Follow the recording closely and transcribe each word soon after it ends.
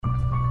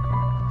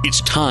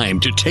It's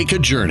time to take a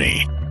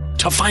journey,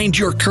 to find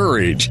your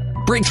courage,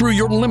 break through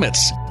your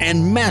limits,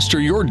 and master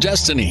your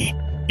destiny.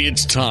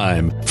 It's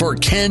time for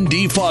Ken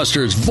D.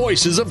 Foster's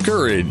Voices of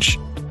Courage.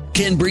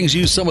 Ken brings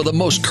you some of the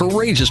most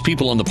courageous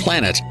people on the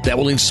planet that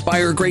will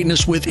inspire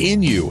greatness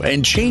within you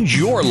and change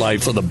your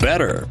life for the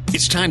better.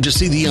 It's time to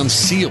see the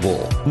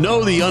unseeable,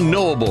 know the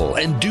unknowable,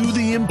 and do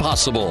the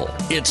impossible.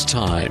 It's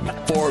time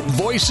for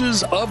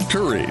Voices of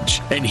Courage.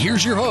 And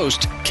here's your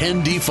host,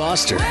 Ken D.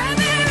 Foster.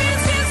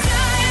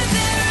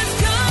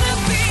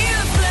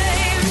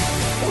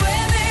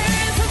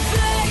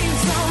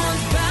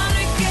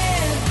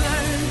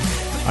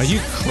 Are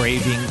you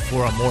craving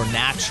for a more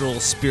natural,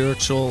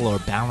 spiritual, or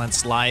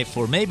balanced life?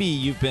 Or maybe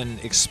you've been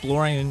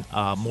exploring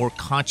a more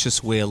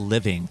conscious way of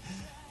living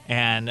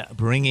and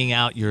bringing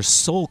out your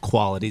soul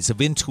qualities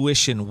of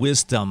intuition,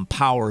 wisdom,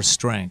 power,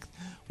 strength.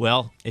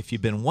 Well, if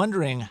you've been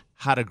wondering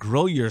how to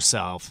grow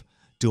yourself,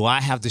 do I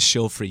have the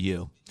show for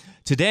you?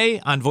 Today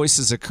on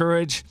Voices of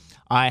Courage,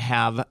 I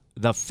have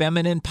the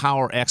feminine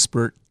power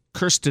expert,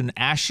 Kirsten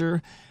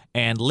Asher,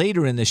 and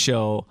later in the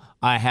show,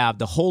 I have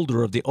the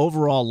holder of the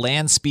overall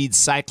land speed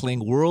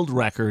cycling world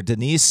record,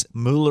 Denise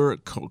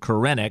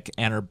Mueller-Korenik,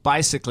 and her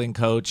bicycling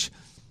coach,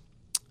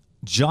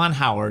 John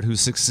Howard, who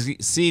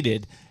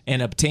succeeded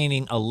in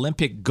obtaining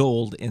Olympic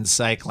gold in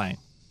cycling.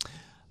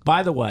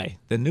 By the way,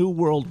 the new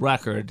world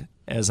record,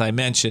 as I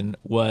mentioned,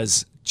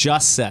 was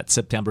just set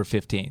September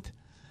 15th.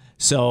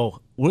 So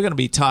we're going to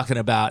be talking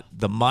about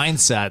the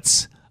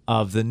mindsets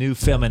of the new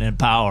feminine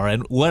power.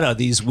 And what are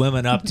these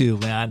women up to,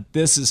 man?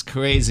 This is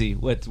crazy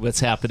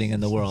what's happening in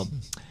the world.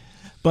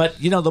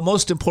 But, you know, the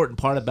most important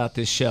part about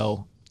this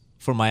show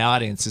for my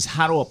audience is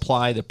how to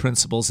apply the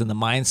principles and the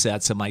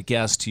mindsets of my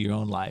guests to your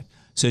own life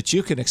so that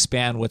you can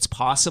expand what's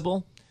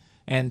possible.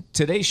 And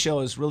today's show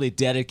is really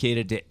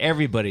dedicated to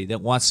everybody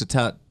that wants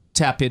to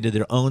tap into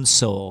their own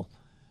soul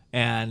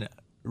and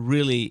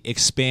really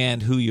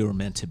expand who you're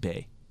meant to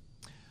be.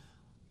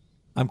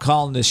 I'm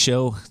calling this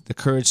show The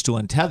Courage to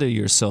Untether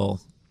Your Soul,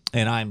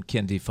 and I'm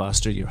Ken D.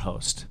 Foster, your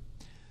host.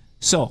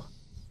 So,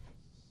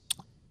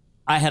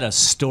 I had a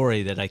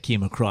story that I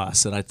came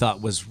across that I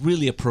thought was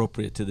really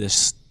appropriate to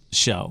this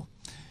show.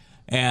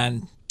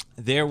 And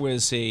there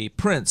was a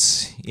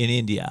prince in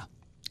India,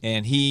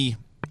 and he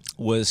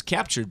was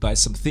captured by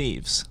some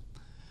thieves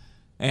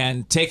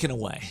and taken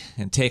away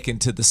and taken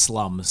to the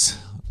slums.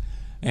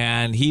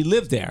 And he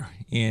lived there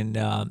in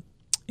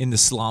the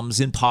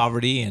slums in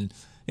poverty, and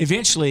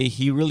eventually,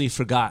 he really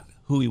forgot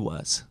who he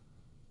was.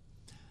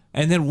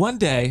 And then one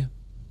day,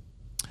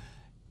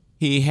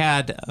 he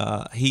had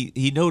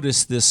he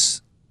noticed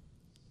this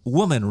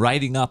woman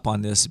riding up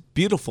on this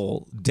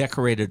beautiful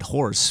decorated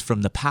horse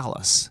from the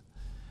palace.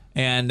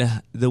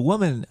 And the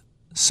woman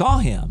saw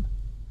him,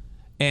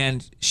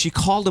 and she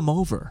called him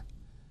over.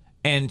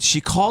 And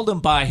she called him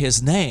by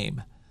his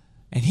name.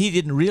 And he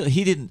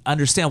didn't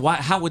understand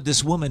how would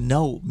this woman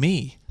know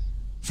me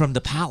from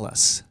the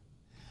palace?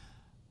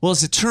 Well,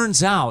 as it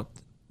turns out,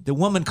 the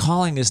woman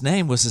calling his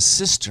name was his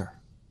sister.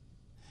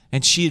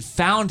 And she had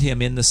found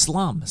him in the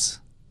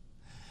slums.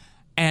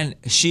 And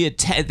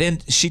then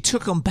she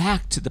took him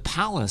back to the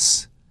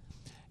palace.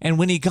 And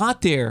when he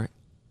got there,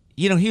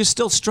 you know, he was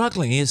still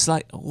struggling. He was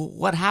like,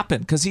 what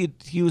happened? Because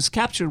he was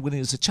captured when he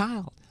was a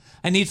child.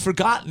 And he'd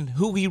forgotten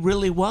who he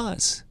really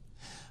was.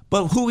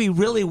 But who he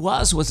really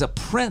was a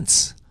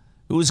prince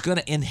who was going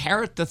to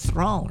inherit the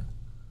throne,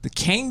 the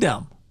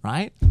kingdom,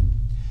 right?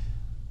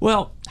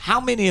 Well,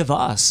 how many of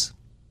us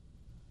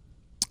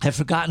have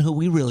forgotten who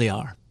we really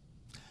are,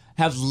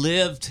 have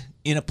lived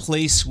in a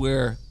place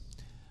where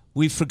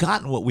we've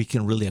forgotten what we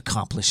can really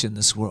accomplish in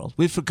this world?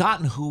 We've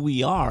forgotten who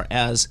we are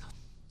as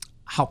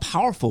how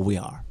powerful we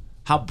are,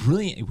 how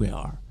brilliant we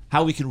are,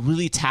 how we can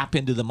really tap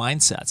into the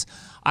mindsets.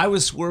 I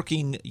was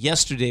working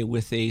yesterday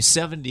with a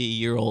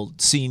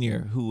 70-year-old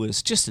senior who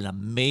was just an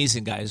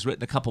amazing guy. He's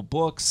written a couple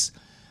books.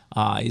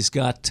 He's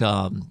got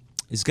a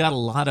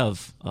lot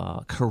of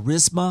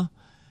charisma.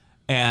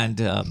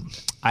 And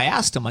I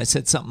asked him, I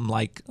said something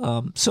like,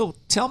 so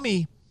tell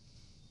me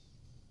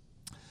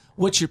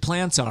what your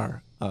plans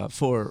are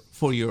for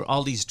your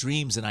all these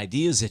dreams and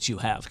ideas that you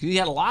have. Because he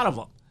had a lot of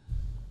them.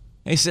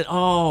 And he said,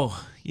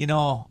 you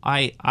know,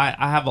 I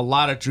have a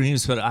lot of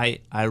dreams, but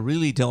I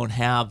really don't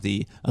have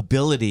the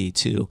ability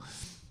to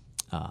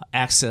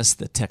access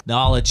the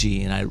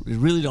technology, and I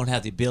really don't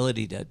have the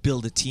ability to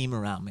build a team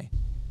around me.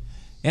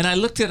 And I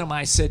looked at him,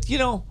 I said, you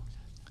know,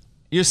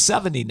 you're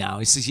 70 now.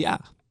 He says, yeah.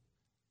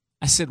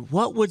 I said,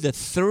 what would the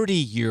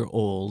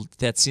 30-year-old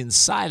that's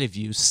inside of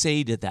you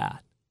say to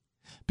that?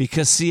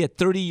 Because, see, at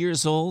 30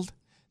 years old,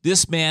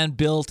 this man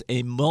built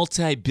a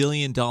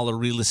multi-billion-dollar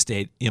real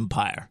estate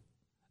empire.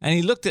 And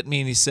he looked at me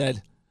and he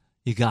said,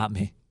 you got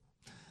me.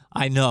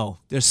 I know.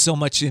 There's so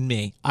much in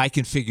me. I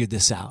can figure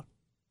this out.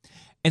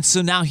 And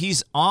so now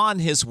he's on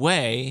his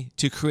way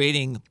to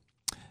creating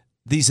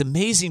these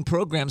amazing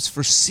programs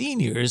for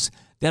seniors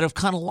that have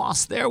kind of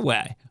lost their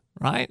way,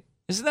 right?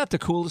 Isn't that the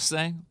coolest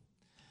thing?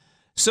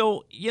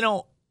 So, you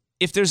know,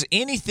 if there's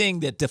anything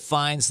that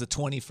defines the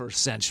 21st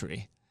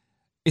century,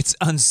 it's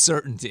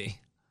uncertainty.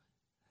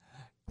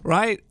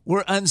 right?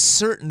 We're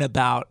uncertain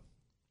about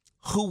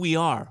who we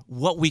are,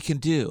 what we can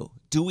do.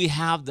 Do we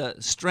have the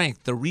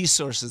strength, the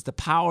resources, the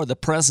power, the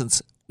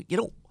presence?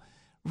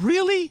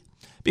 Really?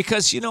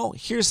 Because,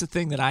 here's the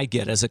thing that I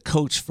get as a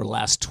coach for the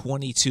last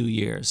 22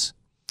 years.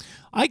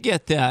 I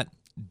get that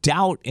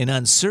doubt and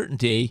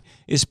uncertainty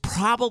is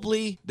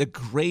probably the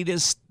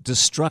greatest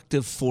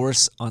destructive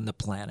force on the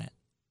planet.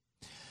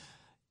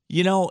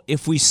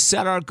 If we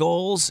set our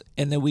goals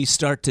and then we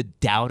start to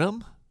doubt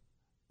them,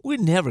 we're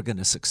never going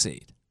to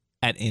succeed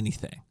at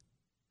anything.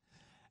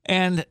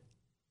 And,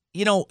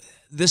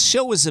 this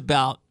show is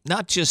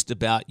not just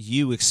about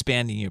you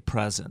expanding your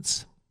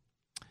presence.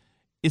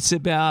 It's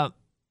about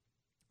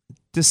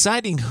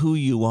deciding who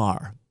you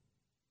are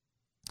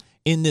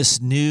in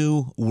this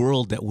new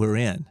world that we're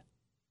in,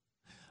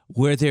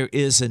 where there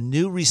is a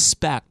new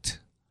respect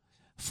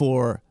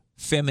for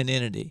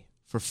femininity,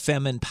 for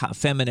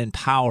feminine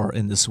power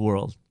in this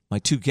world. My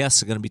two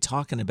guests are going to be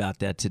talking about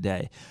that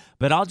today.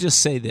 But I'll just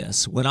say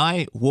this. When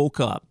I woke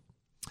up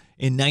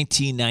in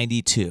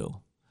 1992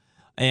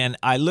 and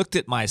I looked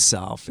at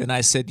myself and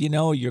I said,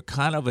 you're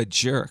kind of a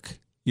jerk.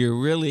 You're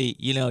really,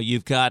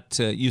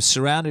 you've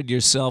surrounded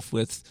yourself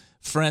with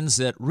friends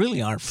that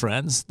really aren't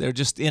friends. They're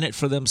just in it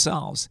for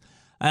themselves.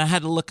 And I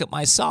had to look at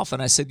myself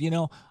and I said,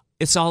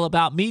 it's all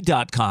about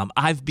me.com.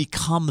 I've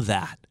become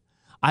that.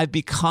 I've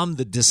become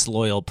the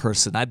disloyal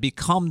person. I've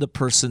become the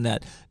person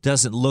that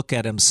doesn't look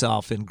at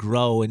himself and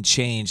grow and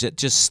change, that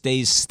just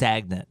stays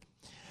stagnant.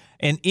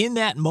 And in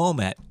that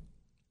moment,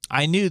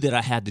 I knew that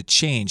I had to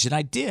change, and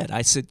I did.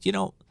 I said,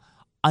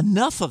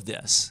 enough of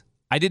this.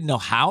 I didn't know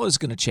how it was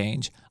going to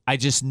change. I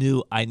just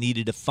knew I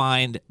needed to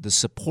find the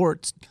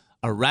support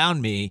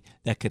around me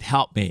that could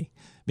help me,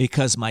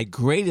 because my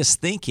greatest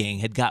thinking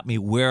had got me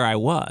where I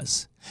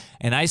was.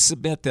 And I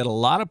submit that a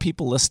lot of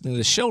people listening to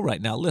the show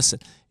right now, listen,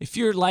 if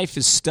your life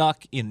is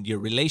stuck and your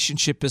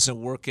relationship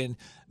isn't working,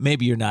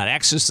 maybe you're not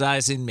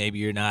exercising, maybe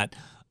you're not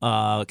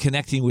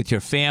connecting with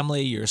your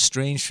family, you're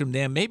estranged from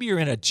them, maybe you're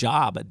in a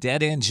job, a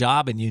dead-end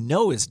job, and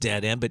it's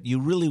dead-end, but you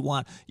really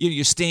want,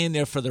 you're staying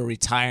there for the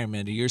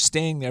retirement, or you're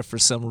staying there for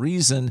some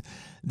reason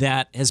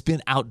that has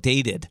been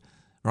outdated,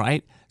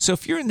 right? So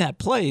if you're in that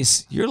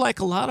place, you're like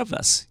a lot of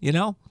us,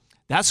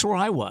 That's where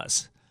I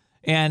was.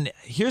 And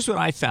here's what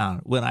I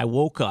found when I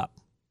woke up.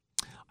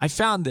 I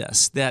found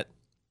this, that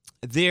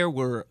there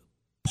were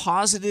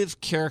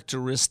positive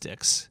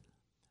characteristics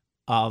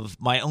of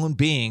my own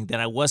being that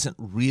I wasn't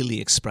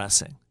really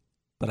expressing.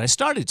 But I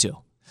started to.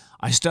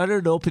 I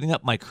started opening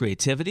up my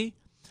creativity.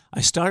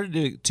 I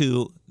started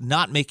to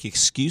not make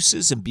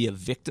excuses and be a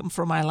victim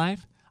for my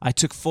life. I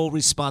took full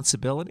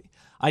responsibility.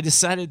 I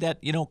decided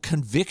that,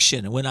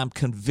 conviction, when I'm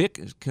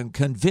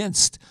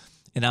convinced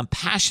and I'm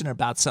passionate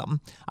about something,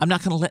 I'm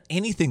not going to let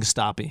anything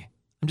stop me.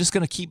 I'm just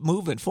going to keep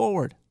moving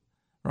forward,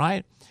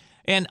 right?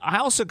 And I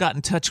also got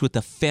in touch with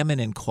the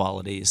feminine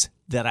qualities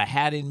that I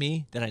had in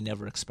me that I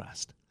never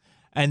expressed.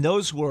 And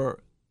those were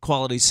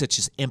qualities such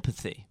as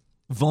empathy,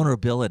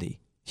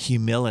 vulnerability,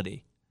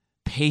 humility,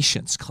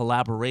 patience,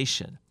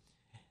 collaboration,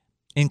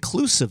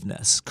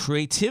 inclusiveness,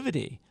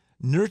 creativity,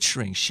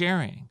 nurturing,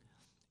 sharing,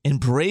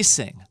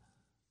 embracing,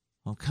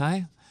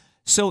 okay?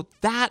 So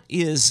that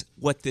is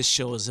what this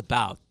show is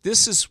about.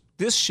 This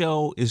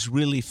show is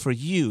really for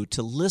you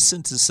to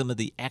listen to some of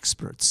the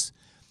experts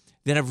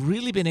that have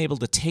really been able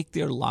to take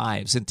their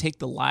lives and take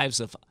the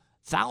lives of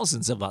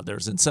thousands of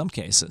others in some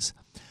cases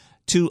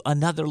to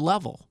another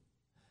level,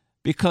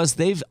 because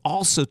they've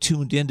also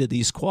tuned into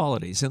these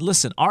qualities. And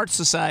listen, our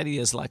society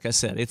is, like I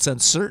said, it's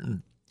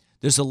uncertain.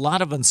 There's a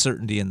lot of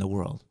uncertainty in the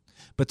world.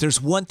 But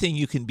there's one thing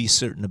you can be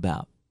certain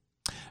about,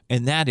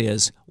 and that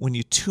is when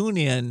you tune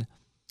in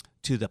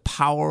to the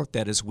power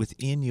that is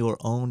within your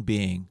own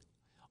being,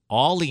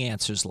 all the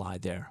answers lie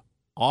there.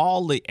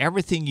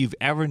 Everything you've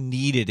ever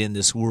needed in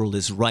this world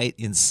is right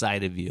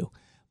inside of you.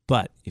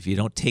 But if you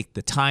don't take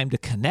the time to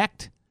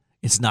connect,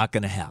 it's not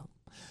going to help.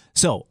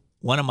 So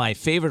one of my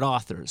favorite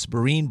authors,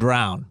 Brene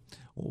Brown,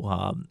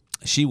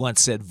 she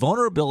once said,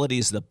 vulnerability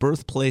is the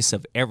birthplace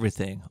of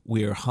everything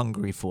we are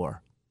hungry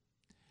for.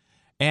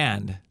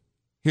 And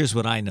here's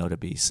what I know to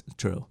be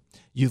true.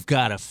 You've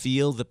got to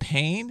feel the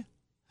pain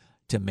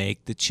to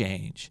make the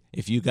change.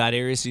 If you got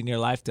areas in your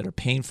life that are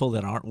painful,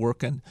 that aren't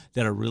working,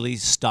 that are really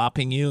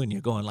stopping you, and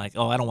you're going like,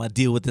 I don't want to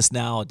deal with this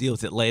now, I'll deal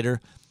with it later,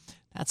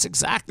 that's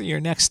exactly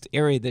your next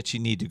area that you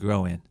need to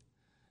grow in.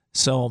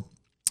 So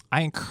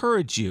I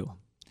encourage you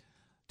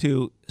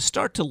to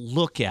start to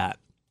look at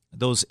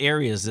those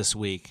areas this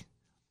week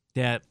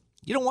that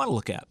you don't want to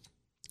look at,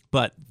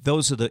 but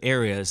those are the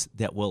areas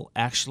that will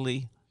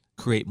actually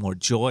create more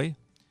joy,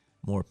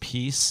 more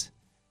peace,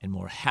 and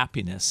more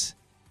happiness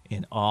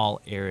in all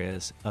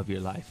areas of your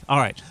life. All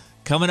right,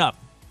 coming up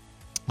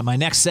on my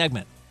next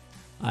segment,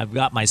 I've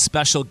got my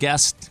special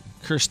guest,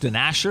 Kirsten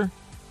Asher.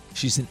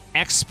 She's an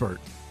expert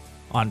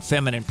on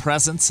feminine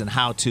presence and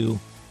how to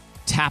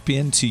tap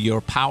into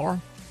your power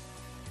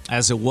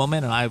as a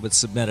woman, and I would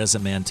submit as a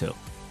man too.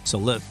 So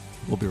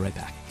we'll be right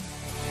back.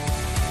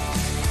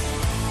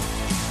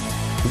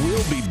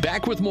 We'll be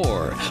back with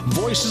more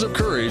Voices of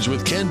Courage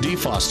with Ken D.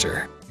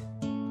 Foster.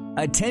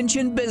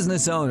 Attention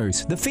business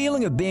owners. The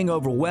feeling of being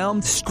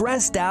overwhelmed,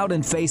 stressed out,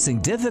 and facing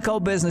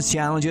difficult business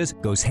challenges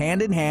goes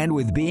hand in hand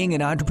with being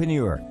an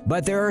entrepreneur.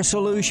 But there are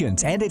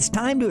solutions, and it's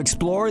time to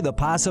explore the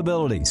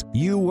possibilities.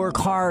 You work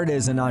hard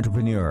as an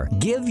entrepreneur.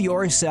 Give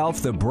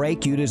yourself the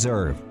break you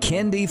deserve.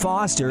 Ken D.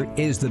 Foster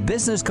is the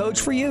business coach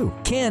for you.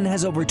 Ken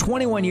has over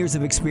 21 years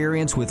of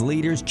experience with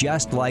leaders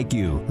just like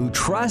you, who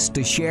trust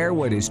to share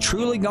what is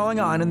truly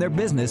going on in their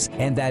business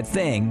and that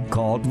thing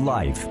called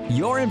life.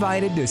 You're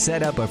invited to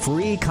set up a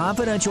free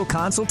confidential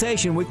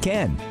consultation with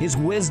Ken. His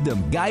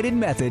wisdom, guided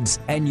methods,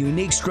 and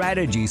unique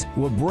strategies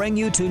will bring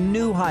you to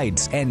new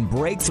heights and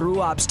break through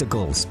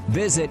obstacles.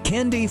 Visit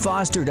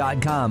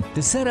kendfoster.com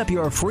to set up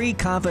your free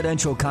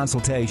confidential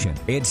consultation.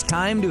 It's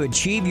time to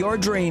achieve your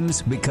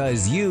dreams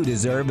because you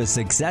deserve a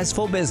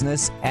successful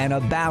business and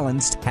a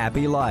balanced,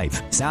 happy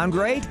life. Sound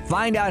great?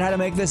 Find out how to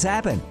make this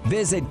happen.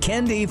 Visit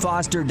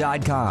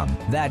kendfoster.com.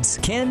 That's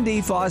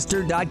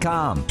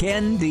kendfoster.com.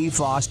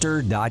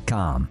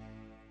 kendfoster.com.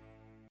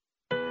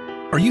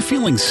 Are you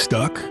feeling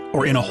stuck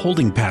or in a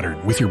holding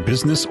pattern with your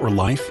business or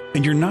life,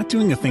 and you're not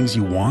doing the things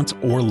you want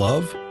or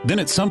love? Then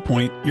at some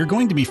point, you're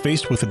going to be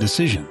faced with a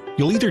decision.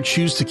 You'll either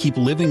choose to keep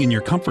living in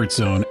your comfort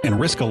zone and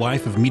risk a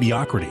life of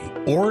mediocrity,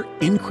 or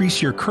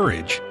increase your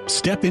courage,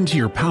 step into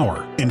your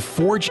power, and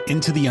forge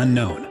into the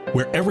unknown,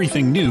 where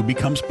everything new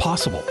becomes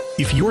possible.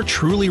 If you're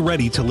truly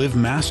ready to live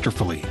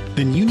masterfully,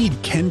 then you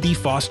need Ken D.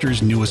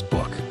 Foster's newest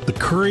book, The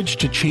Courage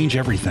to Change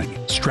Everything,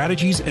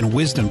 Strategies and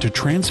Wisdom to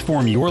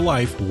Transform Your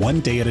Life One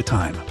Day at a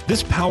Time.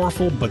 This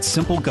powerful but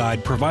simple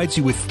guide provides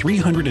you with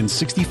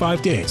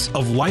 365 days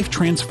of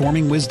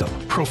life-transforming wisdom,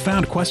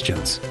 profound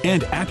questions,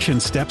 and action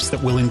steps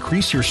that will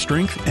increase your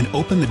strength and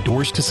open the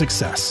doors to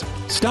success.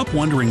 Stop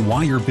wondering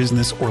why your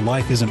business or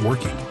life isn't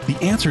working. The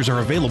answers are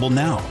available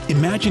now.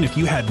 Imagine if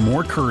you had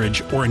more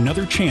courage or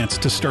another chance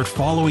to start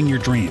following your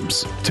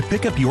dreams. To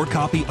pick up your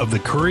copy of The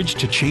Courage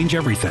to Change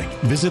Everything,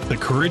 visit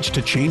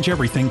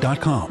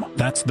thecouragetochangeeverything.com.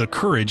 That's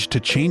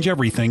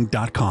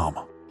thecouragetochangeeverything.com.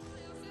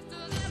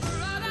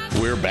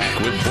 We're back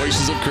with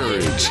Voices of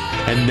Courage.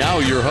 And now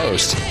your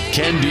host,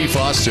 Ken D.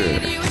 Foster.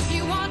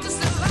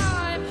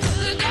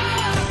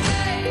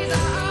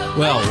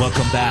 Well,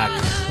 welcome back.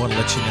 I want to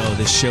let you know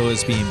this show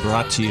is being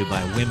brought to you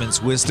by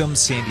Women's Wisdom,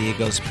 San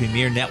Diego's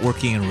premier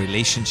networking and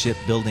relationship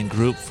building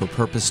group for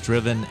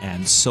purpose-driven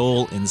and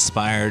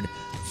soul-inspired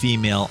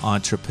female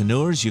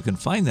entrepreneurs. You can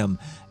find them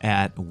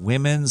at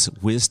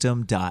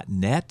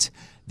womenswisdom.net.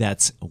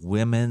 That's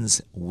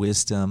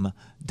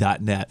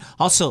womenswisdom.net.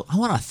 Also, I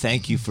want to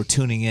thank you for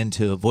tuning in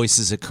to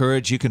Voices of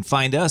Courage. You can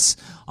find us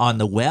on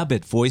the web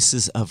at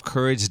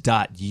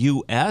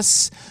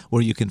voicesofcourage.us,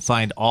 where you can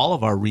find all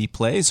of our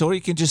replays, or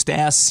you can just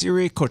ask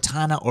Siri,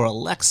 Cortana, or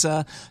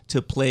Alexa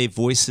to play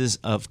Voices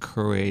of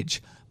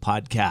Courage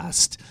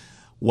podcast.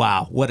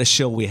 Wow, what a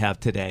show we have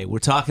today. We're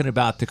talking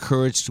about the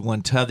courage to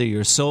untether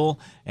your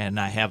soul, and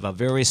I have a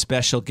very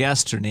special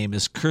guest. Her name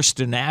is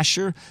Kirsten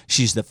Asher.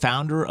 She's the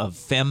founder of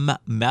Fem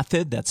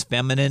Method, that's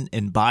Feminine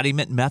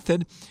Embodiment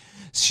Method.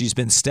 She's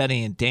been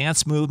studying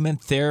dance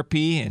movement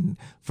therapy, and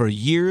for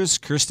years,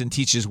 Kirsten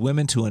teaches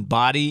women to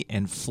embody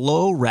and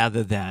flow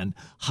rather than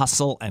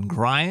hustle and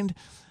grind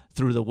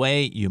through the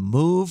way you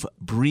move,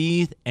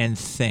 breathe, and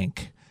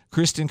think.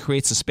 Kirsten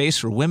creates a space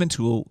for women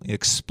to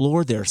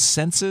explore their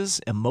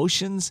senses,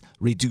 emotions,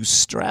 reduce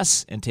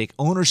stress, and take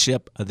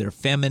ownership of their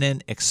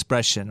feminine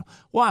expression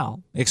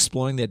while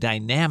exploring the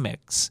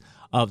dynamics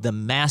of the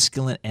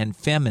masculine and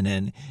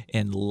feminine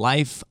in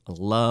life,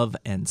 love,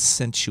 and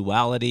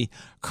sensuality.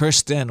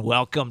 Kirsten,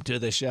 welcome to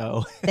the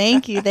show.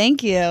 Thank you.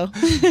 Thank you.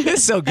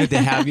 It's so good to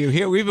have you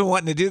here. We've been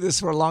wanting to do this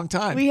for a long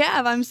time. We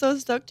have. I'm so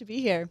stoked to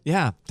be here.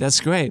 Yeah, that's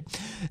great.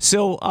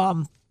 So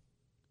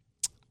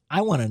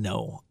I want to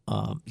know,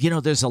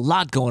 there's a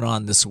lot going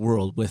on in this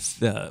world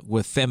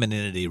with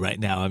femininity right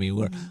now. I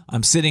mean,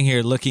 I'm sitting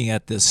here looking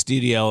at the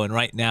studio, and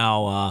right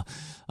now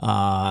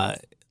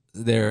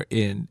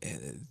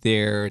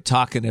they're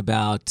talking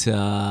about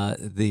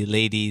the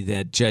lady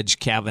that Judge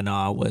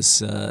Kavanaugh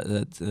was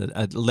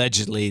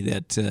allegedly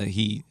that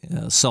he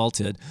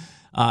assaulted.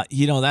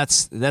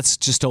 That's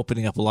just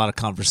opening up a lot of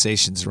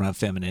conversations around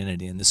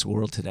femininity in this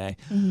world today.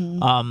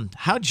 Mm-hmm.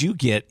 How'd you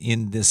get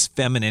in this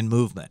feminine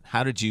movement?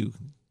 How did you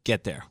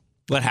get there?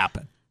 What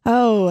happened?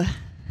 Oh,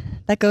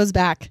 that goes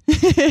back.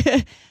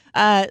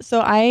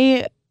 So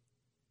I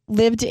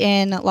lived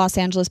in Los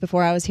Angeles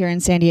before I was here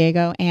in San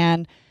Diego,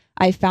 and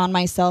I found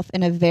myself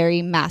in a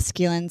very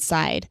masculine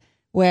side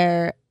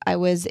where I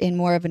was in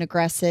more of an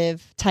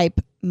aggressive type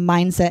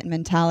mindset and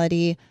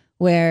mentality,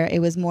 where it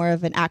was more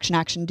of an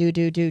action, do.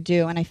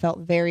 And I felt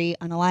very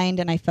unaligned,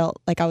 and I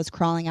felt like I was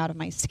crawling out of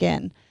my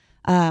skin.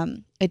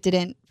 It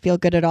didn't feel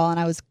good at all.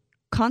 And I was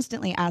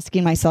constantly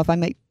asking myself,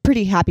 I'm a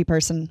pretty happy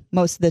person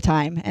most of the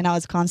time. And I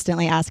was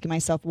constantly asking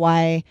myself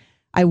why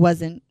I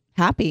wasn't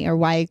happy or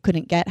why I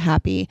couldn't get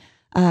happy.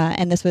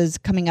 And this was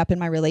coming up in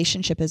my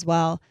relationship as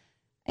well.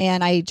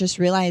 And I just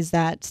realized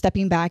that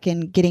stepping back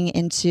and getting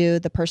into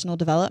the personal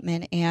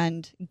development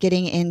and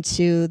getting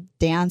into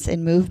dance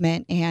and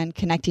movement and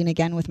connecting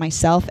again with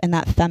myself and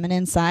that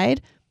feminine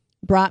side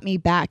brought me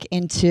back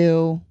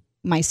into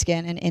my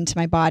skin and into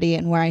my body,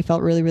 and where I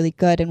felt really, really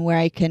good, and where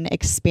I can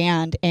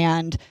expand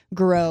and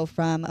grow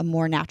from a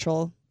more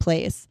natural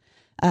place.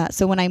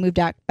 So when I moved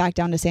back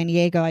down to San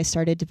Diego, I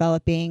started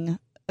developing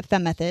a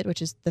Fem Method,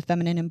 which is the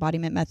feminine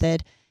embodiment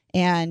method,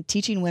 and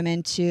teaching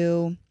women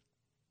to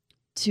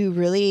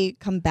really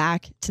come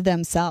back to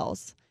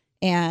themselves.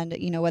 And,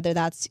 whether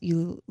that's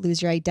you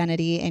lose your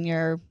identity in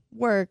your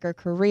work or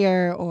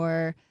career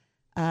or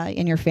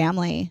in your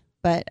family.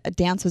 But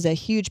dance was a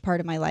huge part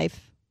of my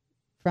life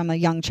from a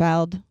young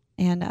child.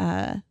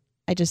 And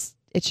it's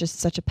just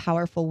such a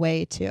powerful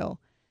way to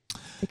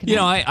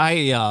connect.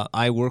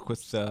 I work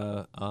with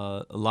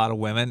a lot of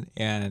women,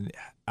 and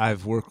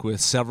I've worked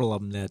with several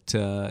of them that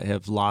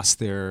have lost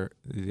their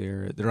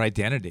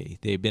identity.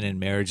 They've been in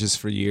marriages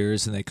for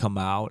years, and they come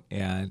out,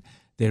 and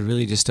they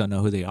really just don't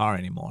know who they are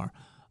anymore.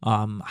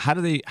 How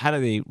do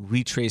they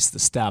retrace the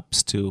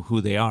steps to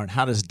who they are, and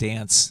how does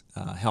dance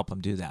help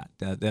them do that?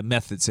 The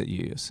methods that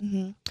you use.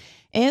 Mm-hmm.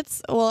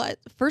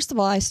 First of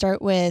all, I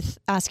start with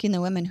asking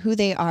the women who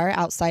they are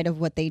outside of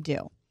what they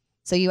do.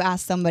 So you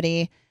ask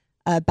somebody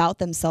about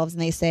themselves,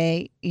 and they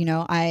say,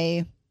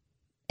 I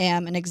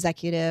am an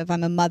executive,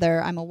 I'm a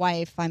mother, I'm a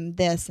wife, I'm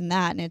this and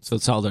that. And so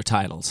it's all their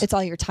titles. It's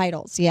all your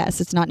titles. Yes.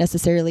 It's not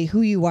necessarily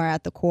who you are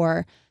at the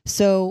core.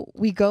 So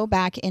we go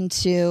back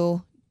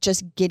into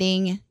just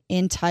getting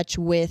in touch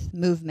with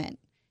movement.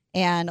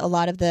 And a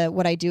lot of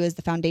what I do is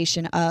the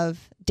foundation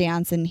of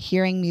dance, and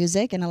hearing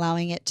music and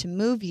allowing it to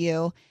move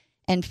you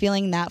and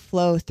feeling that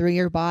flow through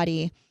your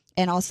body,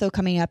 and also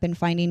coming up and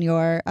finding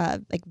your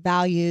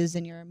values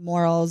and your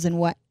morals and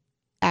what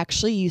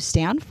actually you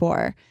stand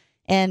for,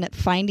 and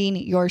finding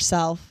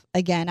yourself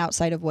again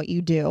outside of what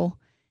you do,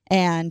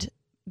 and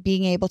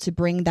being able to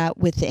bring that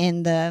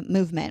within the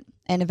movement.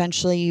 And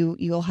eventually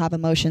you'll have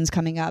emotions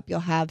coming up, you'll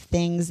have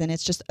things, and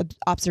it's just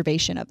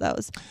observation of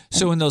those.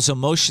 So when those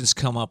emotions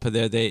come up, are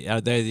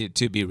they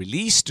to be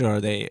released, or are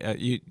they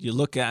you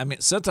look at? I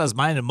mean, sometimes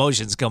my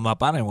emotions come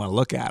up, I don't even want to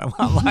look at them.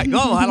 I'm like,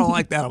 oh, I don't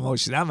like that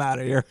emotion, I'm out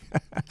of here.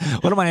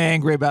 What am I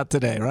angry about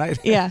today, right?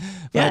 Yeah,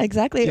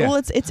 exactly. Yeah.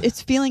 Well,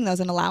 it's feeling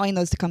those and allowing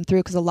those to come through,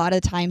 because a lot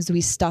of times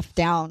we stuff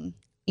down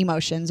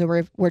emotions,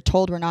 or we're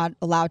told we're not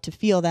allowed to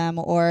feel them,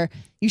 or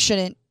you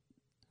shouldn't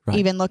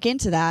even look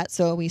into that.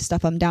 So we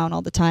stuff them down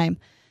all the time.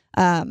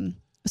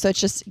 So it's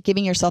just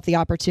giving yourself the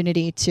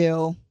opportunity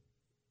to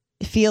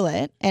feel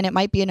it. And it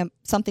might be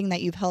something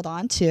that you've held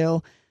on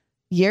to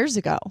years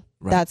ago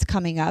that's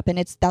coming up. And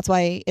that's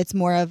why it's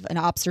more of an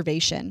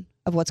observation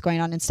of what's going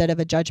on instead of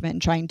a judgment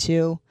and trying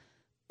to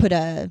put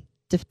a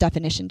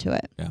definition to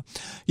it.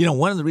 Yeah.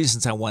 One of the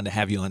reasons I wanted to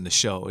have you on the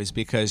show is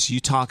because you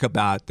talk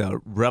about the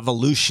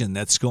revolution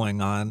that's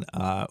going on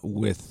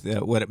with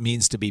what it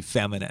means to be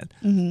feminine.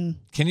 Mm-hmm.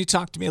 Can you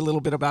talk to me a little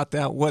bit about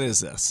that? What is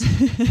this?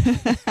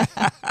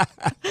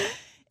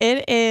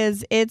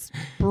 It's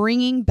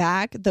bringing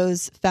back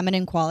those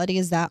feminine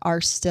qualities that are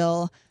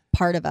still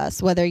part of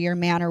us. Whether you're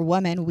man or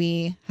woman,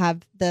 we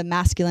have the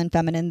masculine,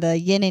 feminine, the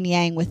yin and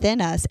yang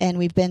within us. And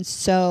we've been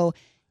so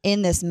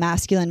in this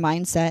masculine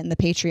mindset and the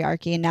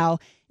patriarchy, and now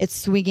it's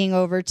swinging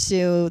over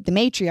to the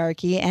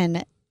matriarchy,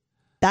 and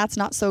that's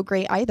not so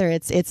great either.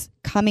 It's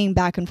coming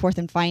back and forth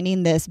and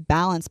finding this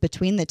balance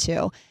between the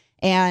two,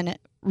 and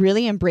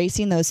really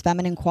embracing those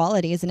feminine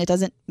qualities. And it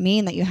doesn't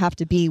mean that you have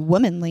to be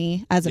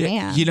womanly as a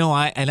man.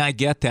 I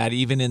get that.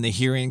 Even in the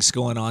hearings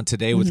going on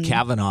today with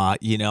Kavanaugh,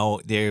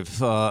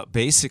 they've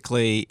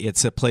basically,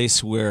 it's a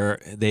place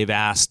where they've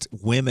asked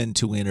women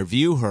to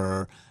interview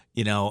her.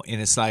 And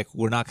it's like,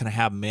 we're not going to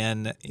have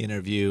men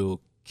interview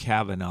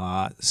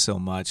Kavanaugh so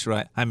much,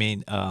 right? I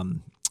mean,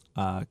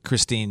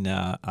 Christine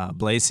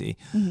Blasey.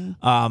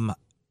 Mm-hmm.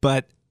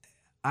 But,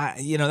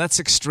 that's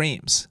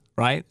extremes,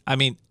 right? I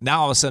mean,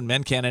 now all of a sudden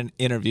men can't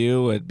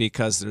interview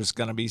because there's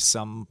going to be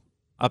some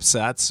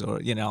upsets, or,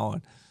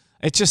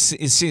 it just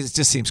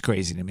seems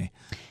crazy to me.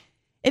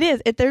 It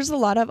is. There's a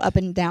lot of up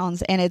and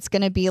downs, and it's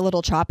going to be a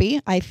little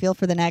choppy, I feel,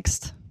 for the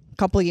next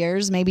couple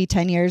years, maybe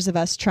 10 years of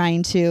us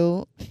trying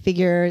to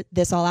figure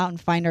this all out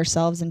and find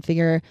ourselves and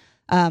figure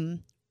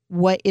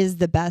what is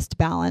the best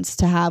balance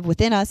to have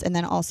within us, and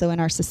then also in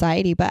our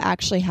society. But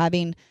actually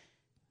having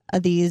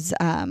these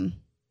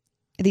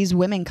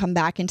women come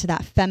back into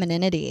that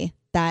femininity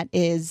that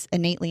is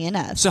innately in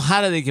us. So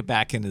how do they get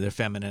back into their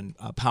feminine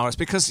powers?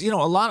 Because a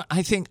lot.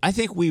 I think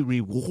we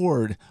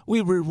reward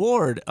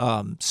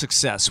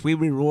success. We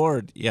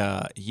reward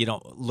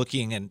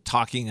looking and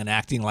talking and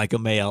acting like a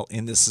male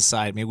in this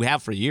society. I mean, we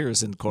have for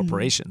years in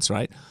corporations,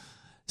 right?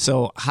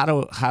 So how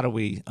do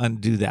we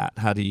undo that?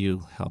 How do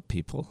you help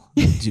people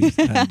undo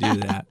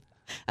that?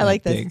 I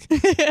like this.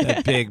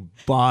 That big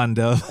bond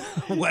of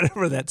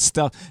whatever that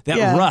stuff,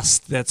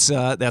 rust that's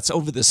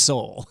over the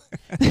soul.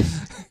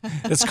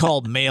 It's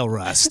called male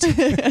rust.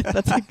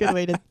 That's a good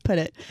way to put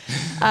it.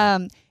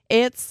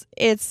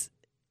 It's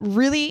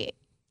really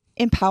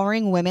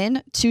empowering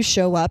women to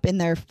show up in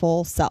their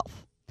full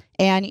self.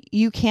 And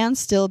you can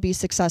still be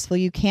successful.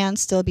 You can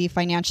still be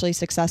financially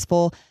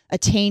successful,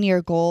 attain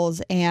your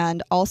goals,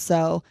 and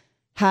also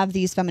have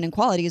these feminine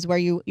qualities where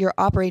you're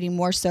operating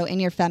more so in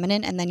your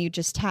feminine, and then you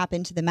just tap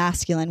into the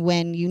masculine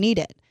when you need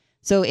it.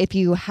 So if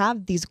you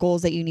have these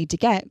goals that you need to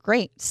get,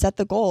 great, set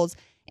the goals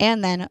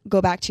and then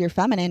go back to your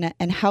feminine.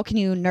 And how can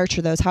you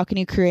nurture those? How can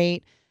you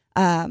create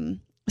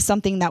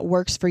something that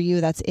works for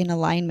you, that's in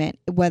alignment,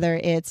 whether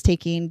it's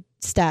taking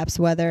steps,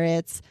 whether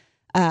it's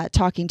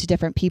talking to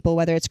different people,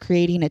 whether it's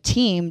creating a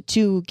team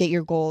to get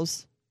your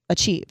goals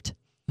achieved.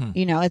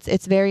 You know,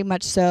 it's very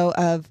much so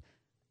of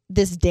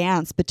this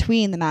dance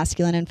between the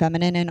masculine and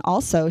feminine, and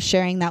also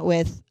sharing that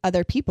with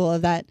other people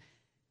that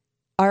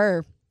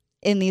are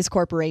in these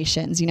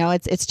corporations. You know,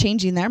 it's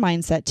changing their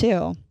mindset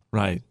too.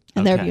 Right.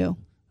 And their view.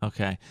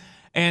 Okay.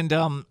 And,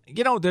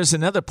 you know, there's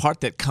another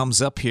part that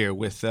comes up here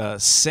with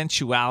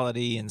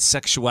sensuality and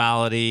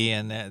sexuality,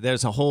 and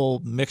there's a whole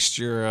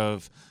mixture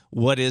of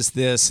what is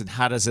this and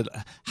how does it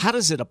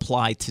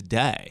apply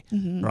today,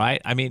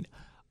 right? I mean,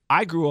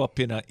 I grew up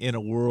in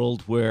a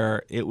world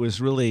where it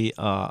was really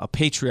a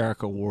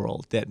patriarchal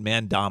world that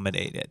men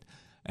dominated,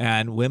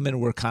 and women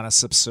were kind of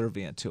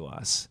subservient to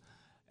us.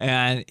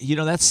 And, you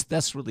know,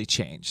 that's really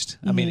changed.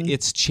 I mean,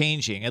 it's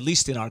changing, at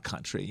least in our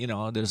country. You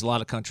know, there's a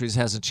lot of countries it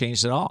hasn't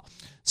changed at all.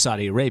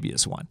 Saudi Arabia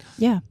is one.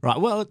 Yeah. Right.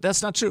 Well,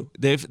 that's not true.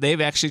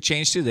 They've actually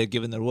changed too. They've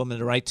given their women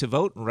the right to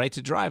vote and right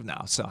to drive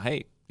now. So,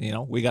 hey, you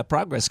know, we got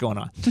progress going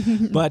on.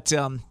 But,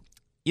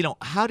 you know,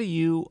 how do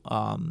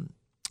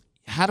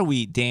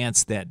we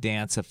dance that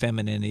dance of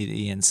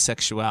femininity and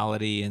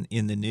sexuality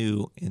in the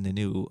new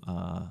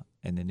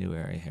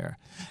area here?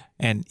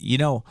 And, you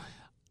know,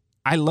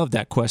 I love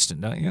that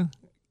question, don't you?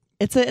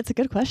 It's a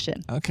good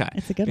question. Okay.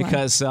 It's a good one.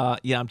 Because,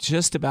 I'm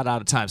just about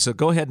out of time. So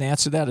go ahead and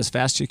answer that as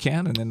fast as you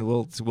can, and then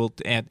we'll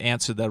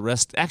answer the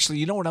rest. Actually,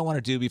 you know what I want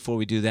to do before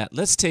we do that?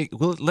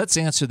 Let's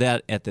answer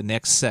that at the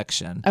next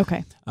section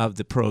of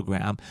the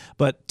program.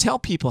 But tell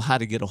people how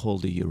to get a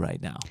hold of you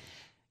right now.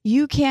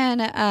 You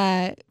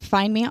can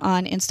find me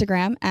on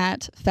Instagram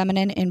at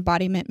Feminine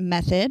Embodiment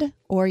Method,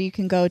 or you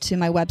can go to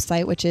my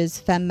website, which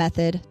is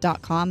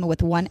femmethod.com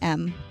with one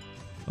M.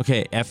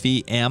 Okay,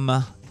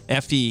 FEmethod.com.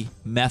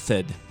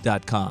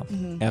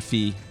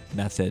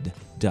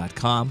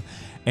 FEmethod.com.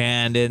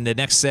 And in the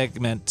next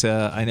segment,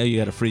 I know you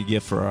got a free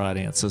gift for our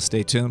audience, so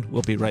stay tuned.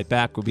 We'll be right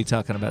back. We'll be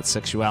talking about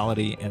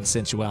sexuality and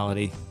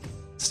sensuality.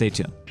 Stay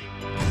tuned.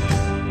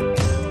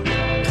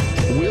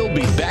 We'll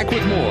be back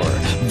with more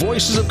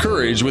Voices of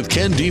Courage with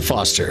Ken D.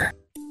 Foster.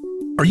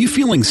 Are you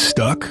feeling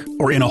stuck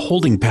or in a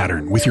holding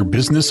pattern with your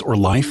business or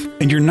life,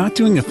 and you're not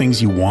doing the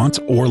things you want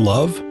or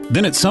love?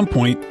 Then at some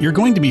point, you're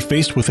going to be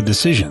faced with a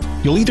decision.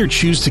 You'll either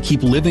choose to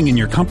keep living in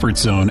your comfort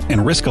zone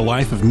and risk a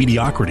life of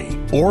mediocrity,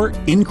 or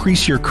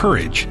increase your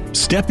courage,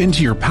 step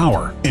into your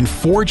power, and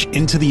forge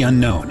into the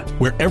unknown,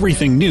 where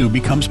everything new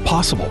becomes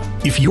possible.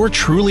 If you're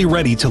truly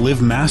ready to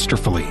live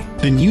masterfully,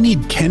 then you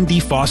need Ken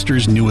D.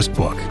 Foster's newest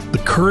book,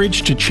 The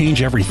Courage to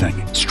Change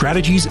Everything: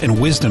 Strategies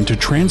and Wisdom to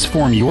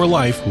Transform Your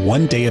Life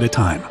One Day at a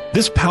Time.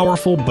 This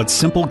powerful but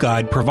simple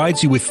guide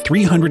provides you with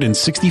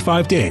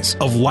 365 days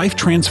of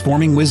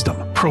life-transforming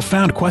wisdom,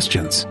 profound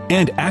questions,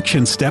 and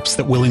action steps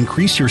that will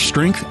increase your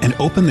strength and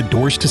open the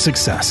doors to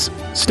success.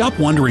 Stop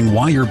wondering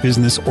why your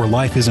business or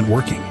life isn't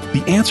working.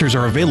 The answers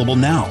are available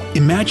now.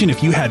 Imagine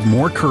if you had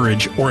more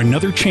courage or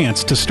another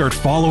chance to start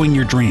following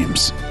your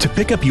dreams. To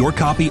pick up your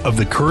copy of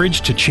The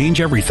Courage to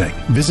Change Everything,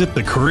 visit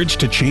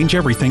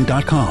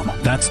thecouragetochangeeverything.com.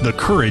 That's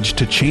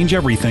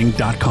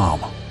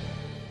thecouragetochangeeverything.com.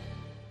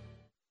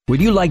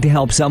 Would you like to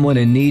help someone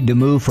in need to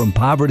move from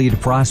poverty to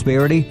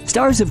prosperity?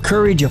 Stars of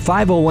Courage, a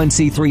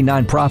 501c3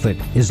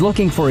 nonprofit, is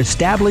looking for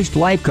established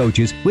life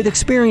coaches with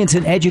experience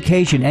in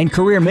education and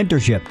career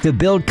mentorship to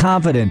build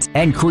confidence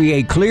and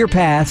create clear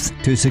paths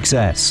to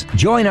success.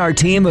 Join our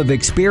team of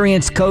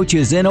experienced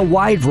coaches in a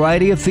wide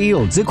variety of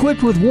fields,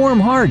 equipped with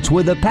warm hearts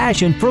with a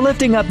passion for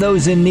lifting up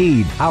those in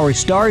need. Our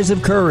Stars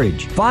of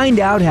Courage. Find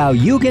out how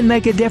you can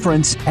make a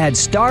difference at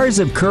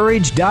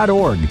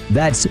starsofcourage.org.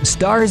 That's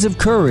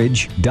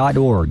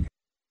starsofcourage.org.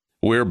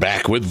 We're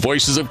back with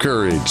Voices of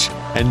Courage.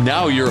 And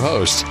now your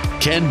host,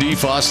 Ken D.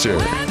 Foster.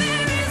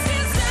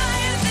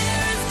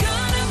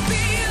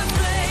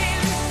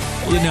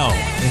 You know,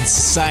 in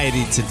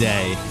society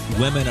today,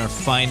 women are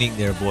finding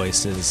their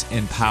voices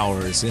and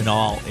powers in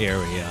all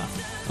area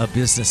of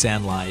business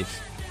and life.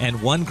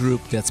 And one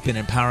group that's been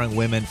empowering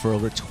women for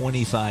over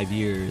 25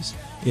 years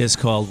is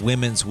called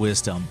Women's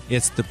Wisdom.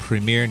 It's the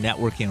premier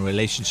networking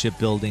relationship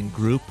building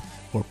group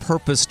for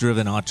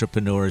purpose-driven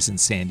entrepreneurs in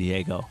San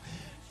Diego.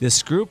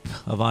 This group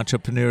of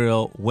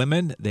entrepreneurial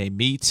women, they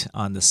meet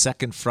on the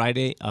second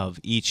Friday of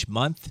each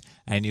month,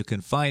 and you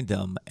can find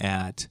them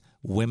at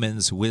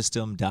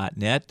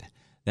womenswisdom.net.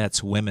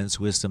 That's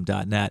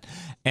womenswisdom.net.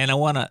 And I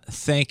want to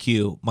thank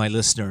you, my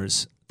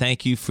listeners.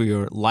 Thank you for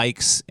your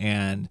likes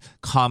and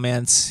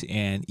comments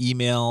and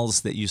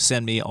emails that you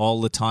send me all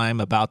the time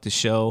about the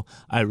show.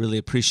 I really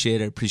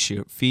appreciate it. I appreciate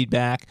your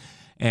feedback.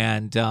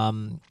 And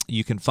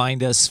you can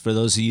find us, for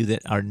those of you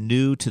that are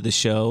new to the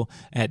show,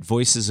 at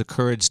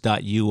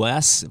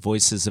voicesofcourage.us,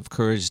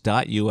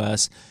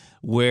 voicesofcourage.us,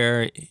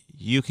 where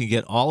you can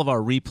get all of our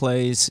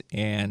replays,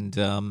 and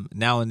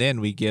now and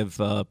then we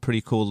give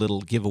pretty cool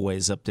little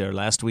giveaways up there.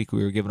 Last week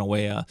we were giving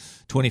away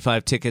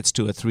 25 tickets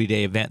to a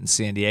 3-day event in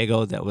San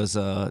Diego. That was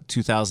a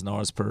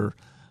 $2,000 per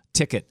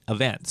ticket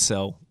event.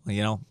 So,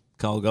 go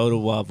to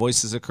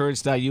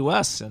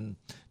voicesofcourage.us and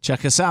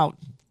check us out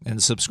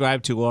and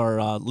subscribe to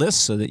our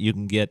list so that you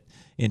can get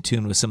in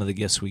tune with some of the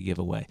gifts we give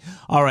away.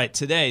 All right,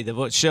 today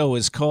the show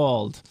is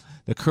called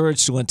The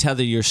Courage to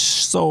Untether Your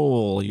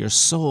Soul. Your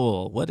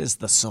soul. What is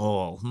the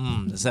soul?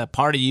 Is that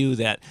part of you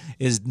that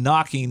is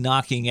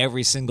knocking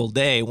every single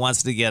day,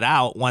 wants to get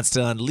out, wants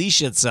to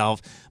unleash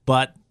itself,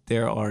 but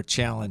there are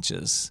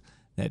challenges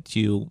that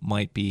you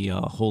might be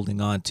holding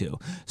on to.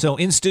 So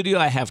in studio,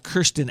 I have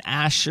Kirsten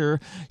Asher.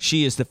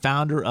 She is the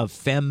founder of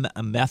Fem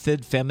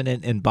Method,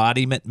 Feminine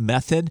Embodiment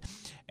Method.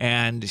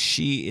 And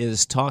she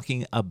is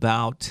talking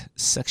about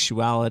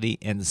sexuality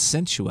and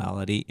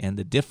sensuality and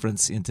the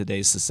difference in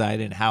today's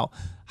society and how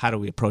do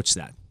we approach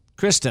that.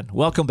 Kristen,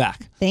 welcome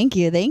back. Thank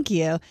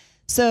you.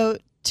 So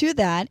to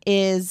that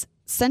is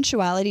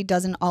sensuality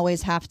doesn't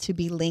always have to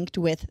be linked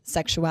with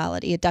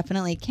sexuality. It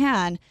definitely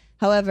can.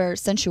 However,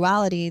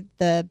 sensuality,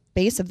 the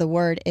base of the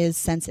word is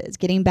senses,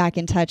 getting back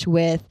in touch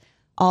with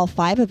all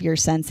 5 of your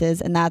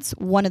senses. And that's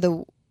one of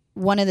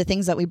the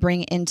things that we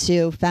bring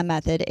into Fem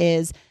Method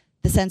is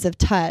the sense of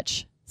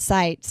touch,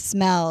 sight,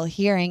 smell,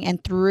 hearing,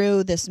 and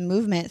through this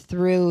movement,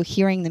 through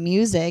hearing the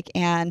music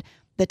and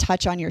the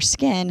touch on your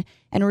skin,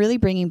 and really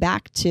bringing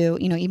back to,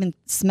 even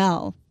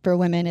smell for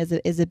women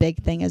is a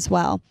big thing as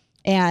well.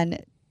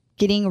 And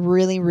getting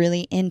really,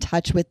 really in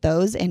touch with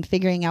those and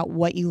figuring out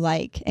what you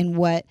like and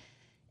what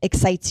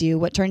excites you,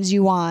 what turns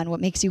you on, what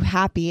makes you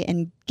happy,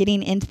 and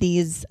getting into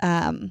these,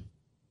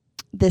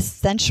 this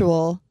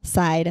sensual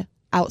side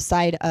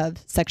outside of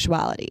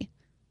sexuality.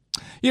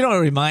 It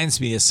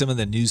reminds me of some of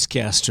the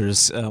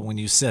newscasters when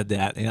you said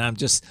that. And I'm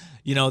just,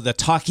 the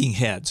talking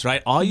heads,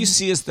 right? All you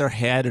see is their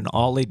head and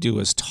all they do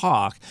is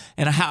talk.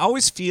 And I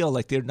always feel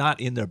like they're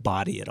not in their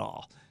body at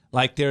all.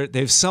 Like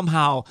they've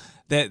somehow,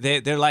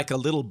 they're like a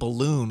little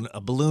balloon, a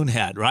balloon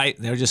head, right?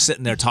 And they're just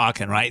sitting there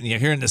talking, right? And you're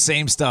hearing the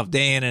same stuff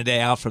day in and day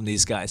out from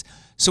these guys.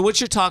 So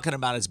what you're talking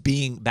about is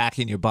being back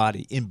in your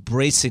body,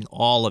 embracing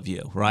all of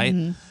you, right?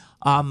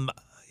 Mm-hmm.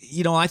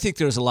 I think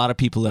there's a lot of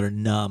people that are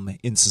numb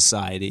in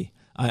society.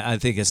 I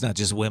think it's not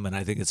just women.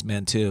 I think it's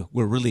men too.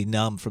 We're really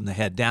numb from the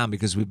head down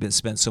because we've been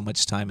spent so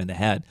much time in the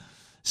head.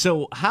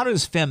 So how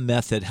does Fem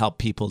Method help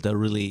people to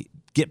really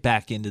get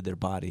back into their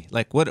body?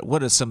 Like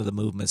what are some of the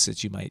movements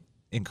that you might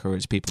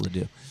encourage people to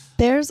do?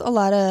 There's a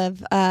lot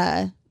of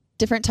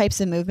different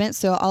types of movements.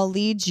 So I'll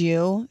lead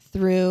you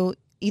through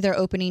either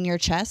opening your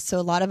chest. So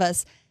a lot of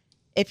us,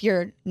 if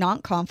you're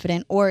not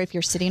confident or if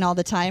you're sitting all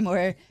the time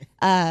or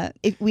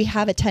if we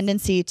have a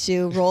tendency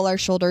to roll our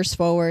shoulders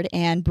forward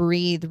and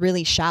breathe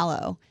really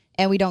shallow,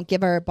 and we don't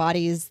give our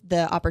bodies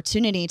the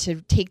opportunity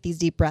to take these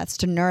deep breaths,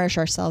 to nourish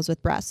ourselves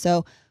with breath.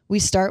 So we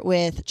start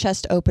with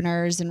chest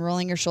openers and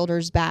rolling your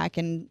shoulders back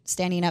and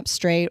standing up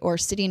straight or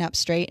sitting up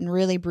straight and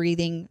really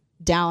breathing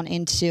down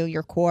into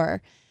your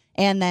core.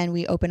 And then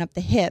we open up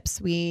the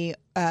hips. We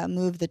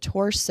move the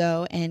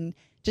torso and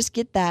just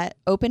get that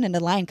open and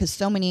aligned, because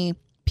so many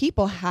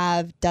people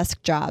have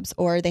desk jobs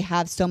or they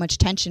have so much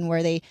tension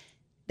where they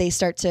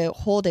start to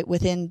hold it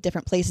within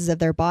different places of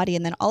their body.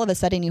 And then all of a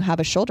sudden you have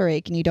a shoulder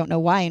ache and you don't know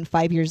why. And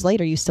 5 years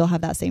later, you still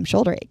have that same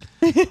shoulder ache.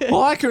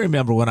 Well, I can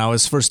remember when I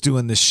was first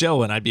doing this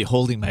show and I'd be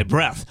holding my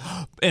breath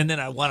and then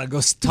I want to go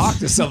talk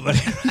to somebody.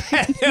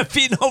 There'd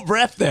be no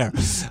breath there.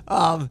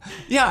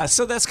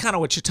 So that's kind of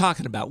what you're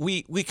talking about.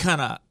 We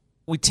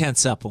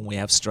tense up when we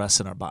have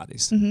stress in our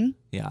bodies. Mm-hmm.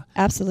 Yeah.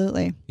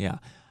 Absolutely. Yeah.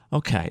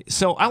 Okay,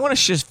 so I want to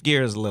shift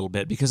gears a little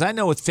bit because I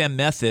know with Fem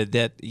Method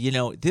that,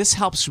 this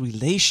helps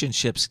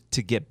relationships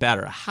to get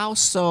better. How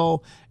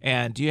so?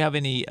 And do you have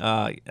any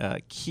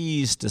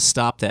keys to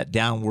stop that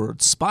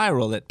downward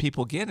spiral that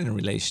people get in a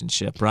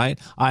relationship, right?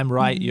 I'm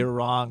right, mm-hmm. You're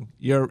wrong.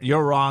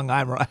 You're wrong,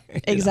 I'm right.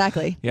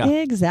 Exactly. Yeah.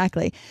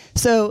 Exactly.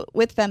 So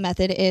with Fem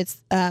Method,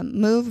 it's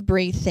move,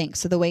 breathe, think.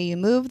 So the way you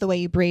move, the way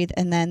you breathe,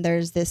 and then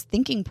there's this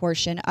thinking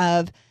portion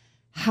of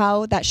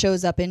how that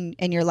shows up in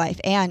your life.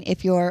 And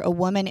if you're a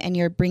woman and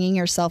you're bringing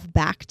yourself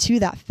back to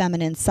that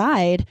feminine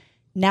side,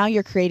 now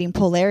you're creating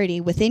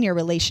polarity within your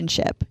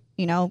relationship.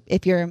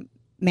 If your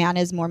man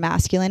is more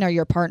masculine or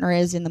your partner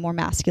is in the more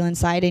masculine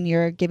side and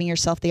you're giving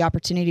yourself the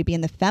opportunity to be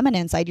in the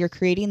feminine side, you're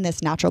creating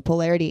this natural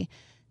polarity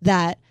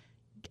that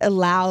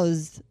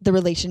allows the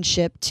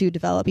relationship to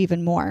develop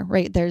even more,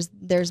 right?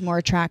 There's more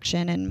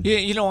attraction. And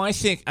I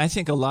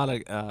think a lot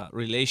of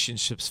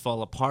relationships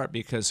fall apart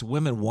because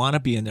women want to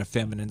be in their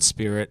feminine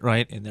spirit,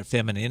 right, in their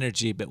feminine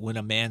energy, but when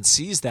a man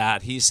sees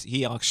that, he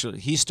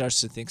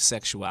starts to think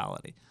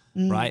sexuality,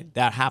 right?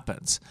 That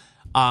happens.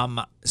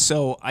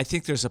 So I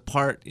think there's a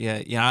part,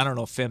 I don't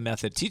know if Fem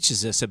Method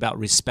teaches this about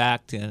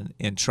respect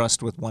and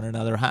trust with one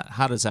another.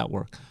 How does that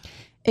work?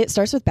 It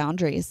starts with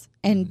boundaries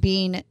and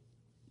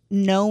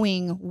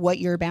knowing what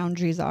your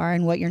boundaries are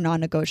and what your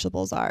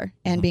non-negotiables are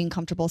and being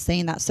comfortable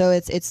saying that. So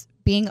it's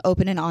being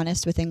open and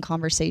honest within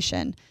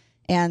conversation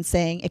and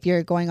saying, if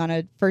you're going on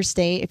a first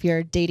date, if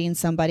you're dating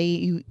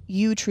somebody,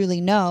 you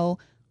truly know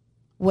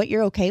what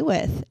you're okay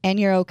with, and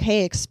you're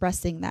okay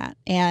expressing that,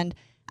 and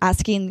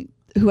asking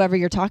whoever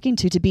you're talking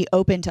to be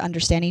open to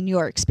understanding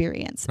your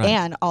experience, Right.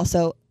 and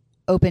also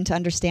open to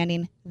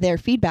understanding their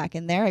feedback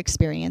and their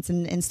experience.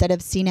 And instead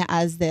of seeing it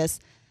as this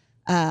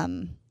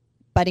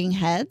butting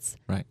heads,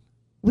 Right.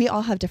 we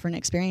all have different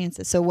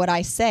experiences. So what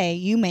I say,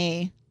 you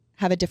may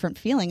have a different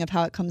feeling of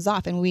how it comes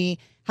off, and we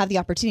have the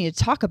opportunity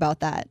to talk about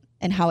that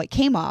and how it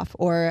came off,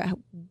 or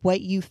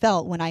what you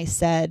felt when I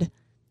said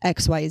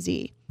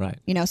XYZ. Right.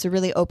 So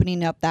really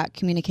opening up that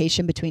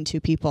communication between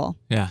two people.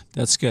 Yeah,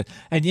 that's good.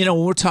 And,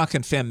 when we're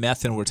talking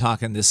femme-meth, and we're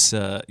talking this,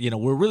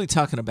 we're really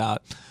talking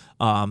about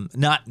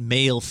not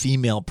male,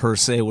 female per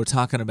se. We're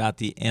talking about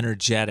the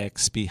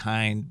energetics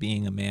behind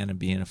being a man and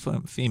being a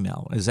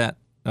female. Is that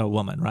a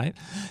woman, right?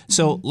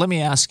 So let me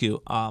ask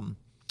you,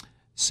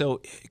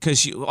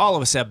 because all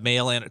of us have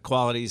male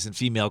qualities and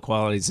female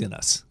qualities in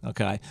us,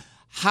 okay?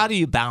 How do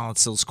you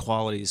balance those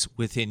qualities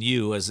within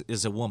you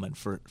as a woman,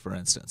 for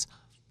instance?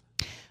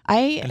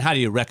 And how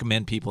do you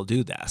recommend people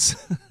do this?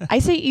 I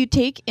say you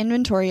take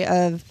inventory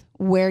of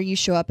where you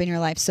show up in your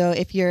life. So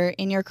if you're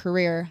in your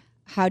career,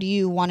 how do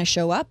you want to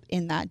show up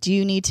in that? Do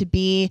you need to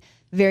be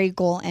very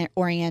goal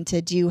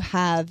oriented? Do you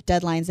have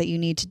deadlines that you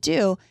need to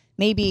do?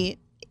 Maybe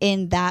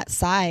in that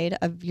side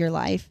of your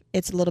life,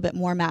 it's a little bit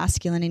more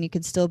masculine, and you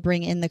can still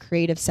bring in the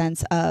creative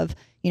sense of,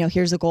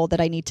 here's a goal that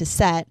I need to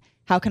set.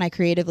 How can I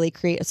creatively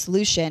create a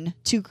solution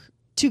to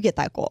get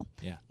that goal?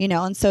 Yeah.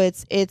 And so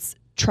it's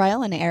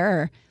trial and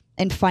error,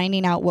 and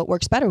finding out what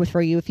works better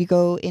for you. If you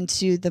go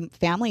into the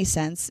family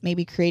sense,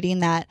 maybe creating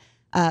that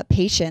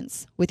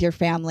patience with your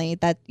family,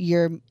 that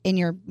you're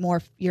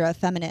a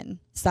feminine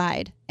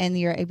side, and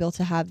you're able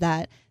to have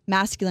that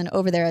masculine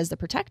over there as the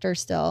protector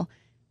still,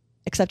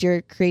 except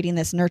you're creating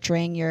this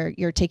nurturing,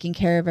 you're taking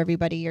care of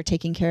everybody, you're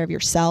taking care of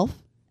yourself.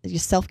 Your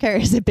self-care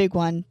is a big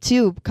one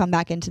to come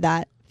back into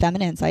that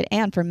feminine side,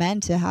 and for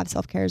men to have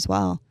self-care as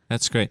well.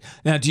 That's great.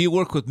 Now, do you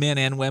work with men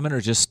and women,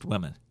 or just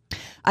women?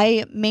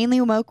 I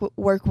mainly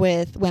work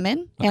with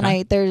women,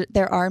 Okay. and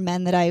there are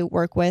men that I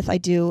work with. I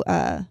do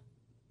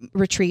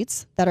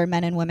retreats that are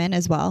men and women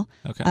as well.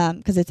 Okay.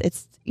 Because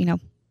it's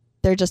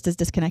they're just as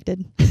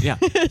disconnected. Yeah.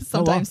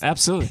 Sometimes. Oh, well,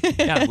 absolutely.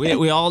 Yeah.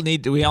 We all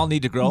need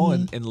to grow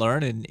and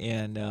learn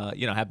and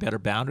have better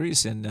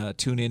boundaries, and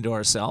tune into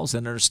ourselves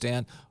and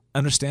understand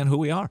who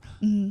we are.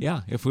 Mm-hmm.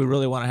 Yeah. If we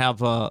really want to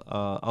have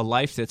a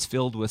life that's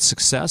filled with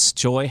success,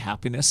 joy,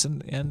 happiness,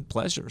 and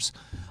pleasures.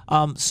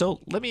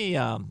 So let me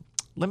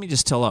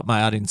just tell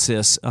my audience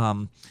this.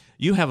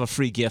 You have a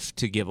free gift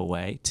to give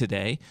away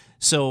today.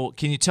 So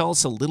can you tell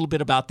us a little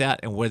bit about that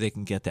and where they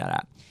can get that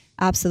at?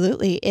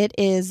 Absolutely. It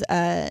is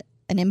an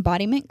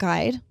embodiment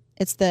guide.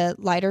 It's the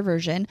lighter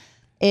version.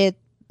 It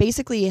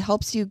basically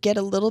helps you get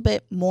a little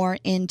bit more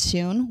in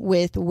tune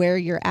with where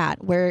you're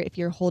at, where if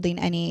you're holding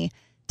any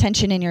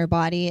tension in your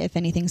body, if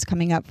anything's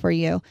coming up for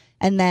you.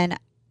 And then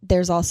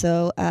there's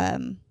also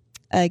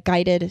a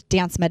guided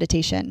dance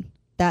meditation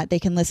that they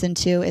can listen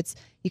to.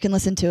 You can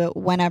listen to it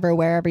whenever,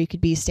 wherever. You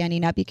could be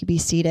standing up, you could be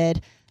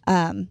seated.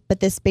 But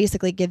this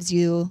basically gives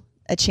you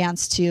a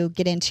chance to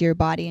get into your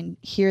body and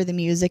hear the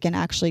music and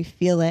actually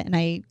feel it. And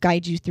I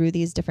guide you through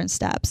these different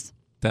steps.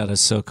 That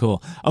is so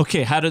cool.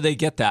 Okay, how do they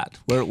get that?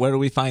 Where do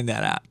we find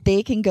that at?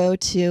 They can go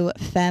to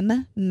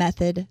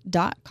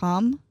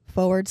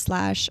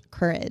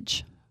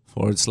femmethod.com/courage.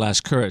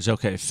 /courage.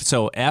 Okay,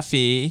 so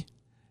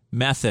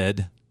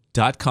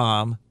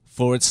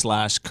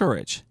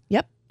femethod.com/courage.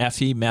 Yep.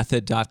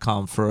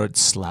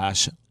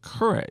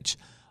 femethod.com/courage.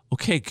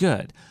 Okay,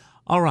 good.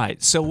 All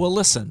right. So, well,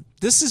 listen,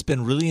 this has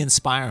been really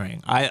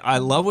inspiring. I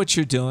love what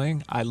you're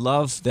doing. I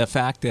love the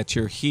fact that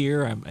you're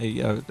here.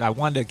 I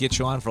wanted to get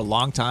you on for a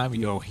long time.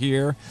 You're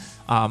here.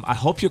 I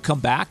hope you'll come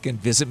back and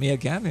visit me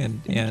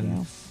again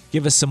and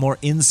give us some more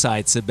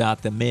insights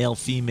about the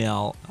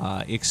male-female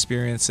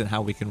experience and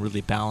how we can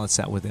really balance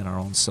that within our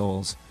own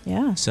souls.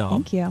 Yeah, So,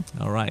 thank you.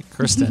 All right,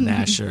 Kristen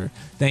Asher,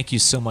 thank you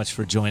so much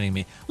for joining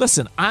me.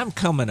 Listen, I'm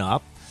coming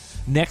up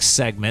next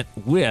segment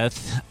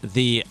with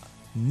the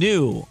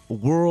new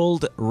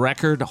world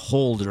record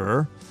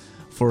holder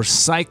for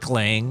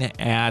cycling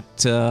at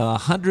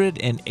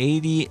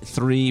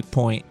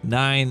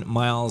 183.9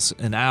 miles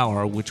an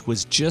hour, which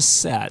was just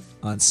set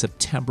on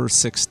September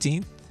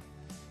 16th.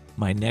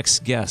 My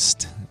next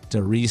guest,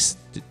 Denise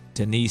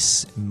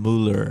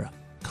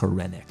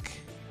Muller-Korenik.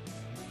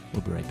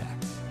 We'll be right back.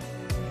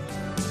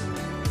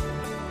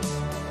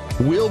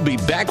 We'll be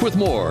back with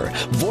more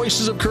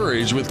Voices of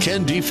Courage with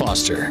Ken D.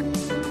 Foster.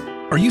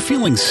 Are you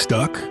feeling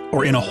stuck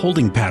or in a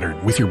holding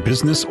pattern with your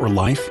business or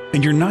life,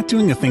 and you're not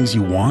doing the things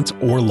you want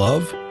or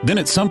love? then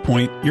at some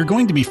point, you're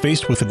going to be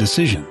faced with a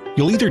decision.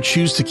 You'll either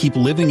choose to keep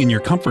living in your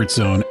comfort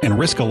zone and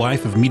risk a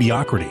life of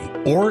mediocrity,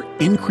 or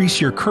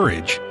increase your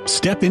courage,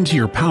 step into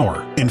your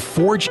power, and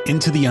forge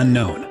into the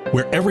unknown,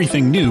 where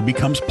everything new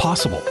becomes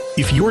possible.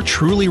 If you're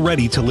truly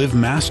ready to live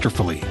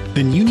masterfully,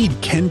 then you need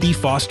Ken D.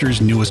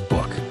 Foster's newest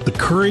book, The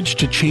Courage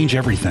to Change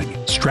Everything: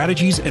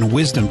 Strategies and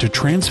Wisdom to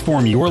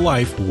Transform Your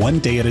Life One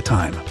Day at a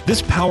Time.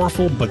 This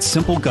powerful but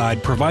simple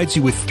guide provides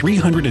you with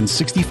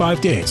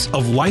 365 days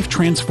of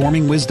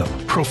life-transforming wisdom,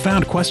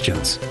 profound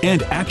questions,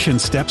 and action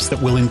steps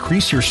that will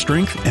increase your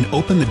strength and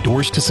open the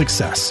doors to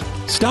success.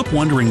 Stop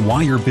wondering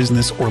why your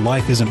business or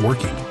life isn't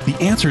working. The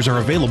answers are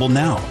available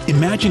now.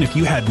 Imagine if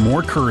you had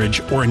more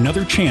courage or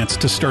another chance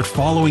to start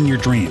following your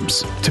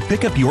dreams. To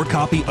pick up your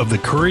copy of The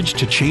Courage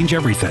to Change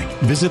Everything,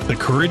 visit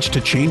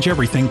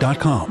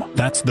thecouragetochangeeverything.com.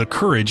 That's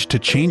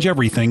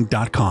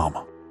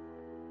thecouragetochangeeverything.com.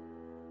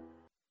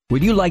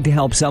 Would you like to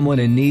help someone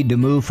in need to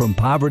move from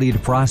poverty to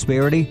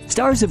prosperity?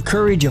 Stars of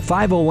Courage, a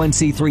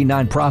 501c3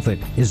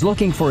 nonprofit, is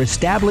looking for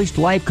established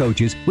life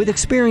coaches with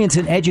experience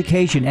in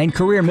education and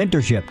career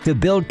mentorship to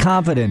build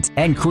confidence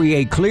and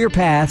create clear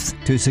paths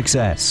to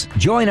success.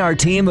 Join our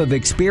team of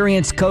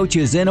experienced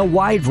coaches in a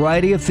wide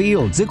variety of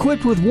fields,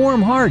 equipped with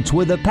warm hearts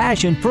with a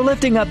passion for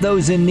lifting up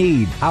those in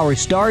need. Our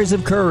Stars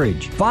of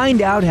Courage.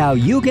 Find out how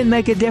you can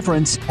make a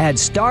difference at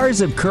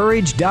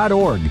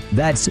starsofcourage.org.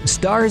 That's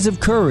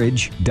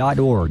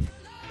starsofcourage.org.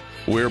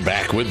 We're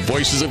back with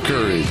Voices of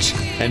Courage.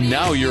 And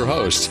now your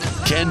host,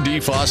 Ken D.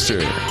 Foster.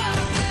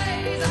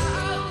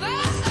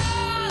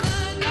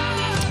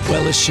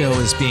 Well, this show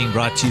is being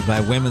brought to you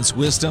by Women's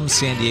Wisdom,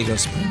 San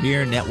Diego's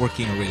premier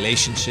networking and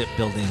relationship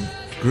building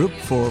group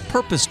for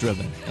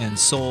purpose-driven and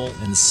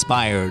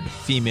soul-inspired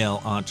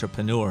female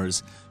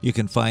entrepreneurs. You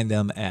can find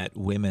them at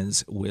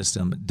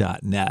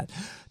womenswisdom.net.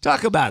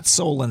 Talk about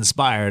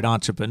soul-inspired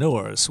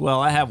entrepreneurs.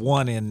 Well, I have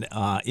one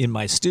in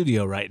my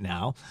studio right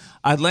now.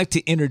 I'd like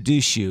to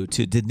introduce you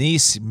to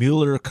Denise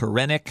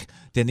Mueller-Korenik.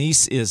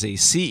 Denise is a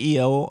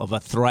CEO of a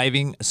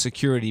thriving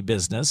security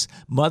business,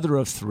 mother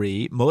of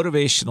three,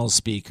 motivational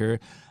speaker,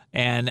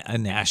 and a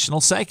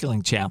national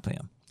cycling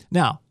champion.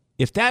 Now,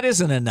 if that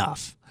isn't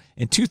enough,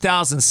 in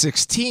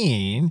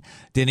 2016,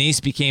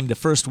 Denise became the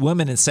first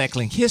woman in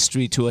cycling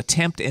history to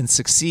attempt and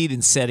succeed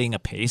in setting a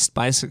paced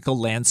bicycle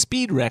land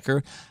speed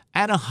record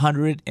at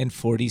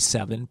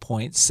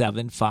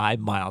 147.75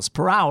 miles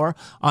per hour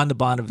on the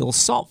Bonneville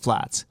Salt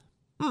Flats.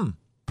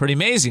 Pretty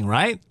amazing,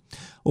 right?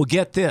 Well,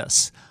 get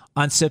this.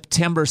 On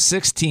September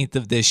 16th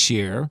of this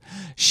year,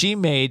 she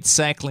made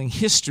cycling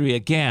history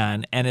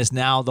again and is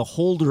now the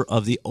holder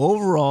of the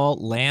overall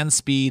land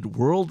speed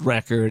world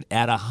record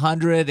at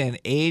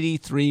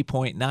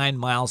 183.9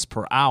 miles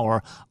per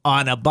hour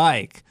on a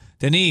bike.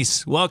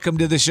 Denise, welcome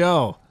to the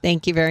show.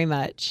 Thank you very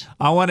much.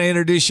 I want to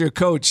introduce your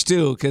coach,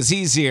 too, because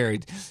he's here.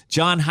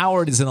 John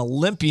Howard is an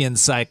Olympian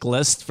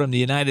cyclist from the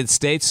United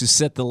States who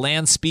set the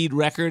land speed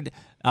record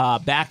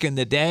back in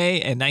the day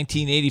in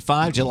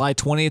 1985, July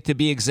 20th to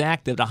be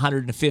exact, at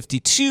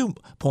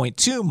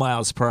 152.2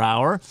 miles per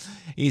hour.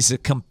 He's a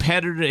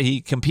competitor.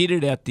 He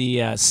competed at the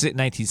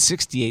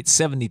 1968,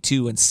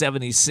 72, and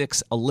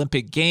 76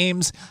 Olympic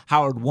Games.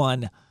 Howard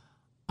won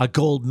a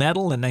gold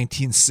medal in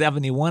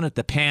 1971 at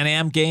the Pan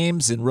Am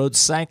Games in road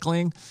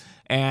cycling.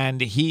 And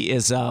he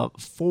is a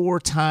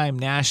four-time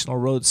national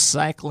road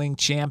cycling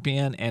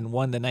champion and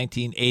won the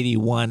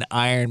 1981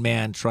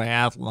 Ironman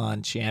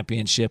Triathlon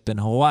Championship in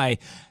Hawaii.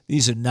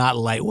 These are not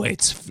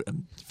lightweights,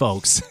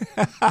 folks.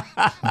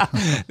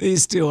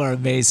 These two are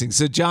amazing.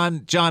 So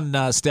John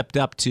stepped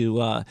up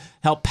to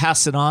help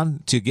pass it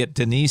on to get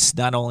Denise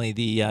not only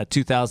the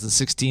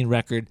 2016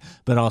 record,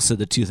 but also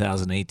the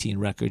 2018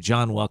 record.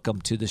 John,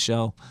 welcome to the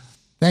show.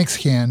 Thanks,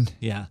 Ken.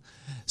 Yeah.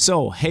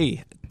 So,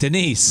 hey,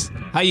 Denise,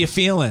 how you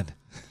feeling?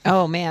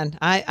 Oh, man,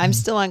 I'm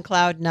still on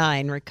cloud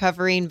nine,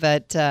 recovering,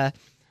 but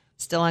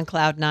still on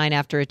cloud nine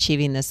after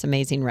achieving this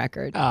amazing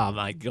record. Oh,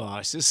 my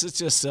gosh. This is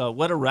just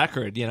what a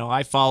record. You know,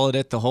 I followed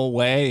it the whole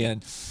way,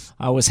 and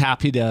I was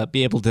happy to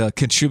be able to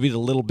contribute a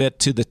little bit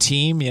to the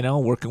team, you know,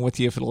 working with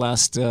you for the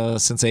last,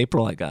 since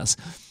April, I guess.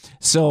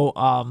 So,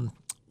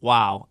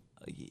 wow.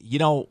 You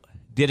know,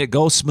 did it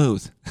go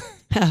smooth?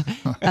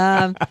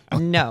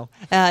 No.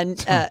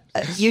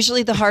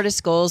 Usually the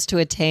hardest goals to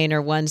attain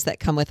are ones that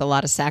come with a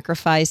lot of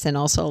sacrifice and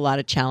also a lot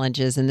of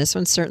challenges. And this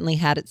one certainly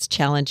had its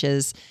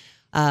challenges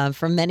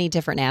from many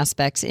different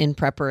aspects in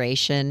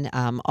preparation,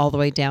 all the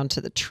way down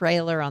to the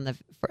trailer on the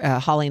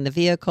hauling the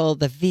vehicle,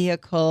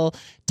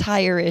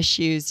 tire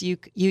issues, you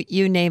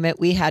name it.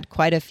 We had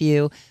quite a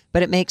few,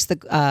 but it makes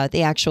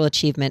the actual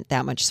achievement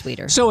that much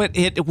sweeter. So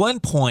at one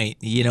point,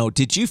 you know,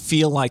 did you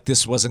feel like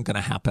this wasn't going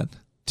to happen?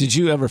 Did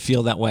you ever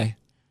feel that way?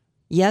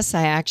 Yes,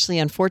 I actually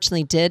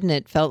unfortunately did, and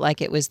it felt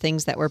like it was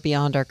things that were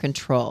beyond our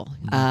control.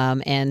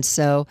 And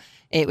so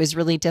it was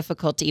really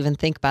difficult to even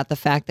think about the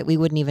fact that we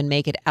wouldn't even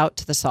make it out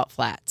to the Salt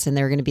Flats. And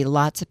there are going to be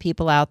lots of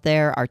people out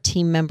there. Our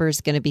team members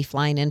going to be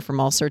flying in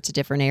from all sorts of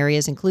different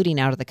areas, including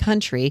out of the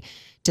country,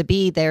 to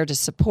be there to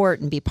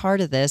support and be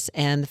part of this.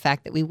 And the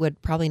fact that we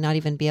would probably not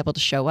even be able to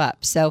show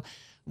up. So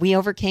we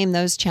overcame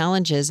those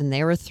challenges, and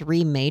there were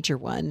 3 major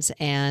ones,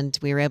 and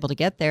we were able to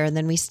get there. And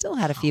then we still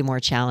had a few more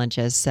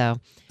challenges. So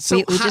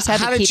we just had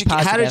to keep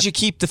positive. How did you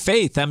keep the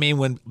faith? I mean,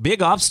 when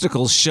big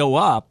obstacles show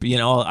up,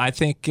 I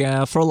think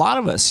for a lot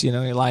of us,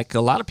 like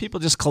a lot of people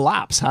just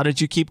collapse. How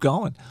did you keep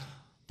going?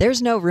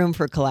 There's no room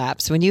for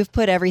collapse. When you've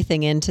put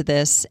everything into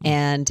this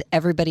and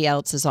everybody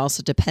else is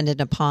also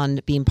dependent upon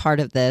being part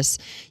of this,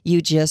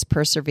 you just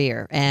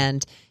persevere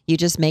and you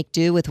just make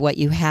do with what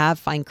you have,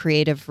 find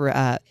creative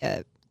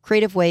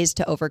ways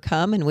to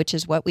overcome, and which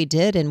is what we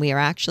did. And we are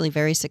actually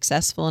very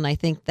successful. And I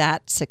think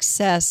that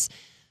success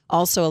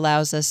also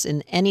allows us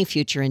in any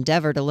future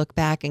endeavor to look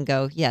back and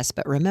go, yes,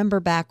 but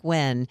remember back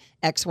when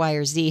X, Y,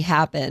 or Z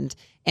happened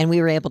and we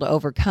were able to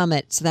overcome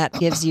it. So that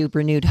gives you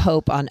renewed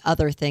hope on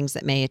other things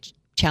that may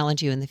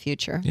challenge you in the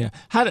future. Yeah.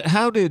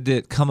 How did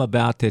it come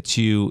about that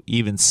you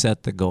even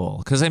set the goal?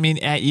 Because I mean,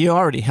 you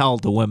already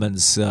held the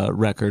women's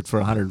record for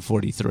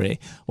 143.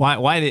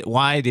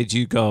 Why did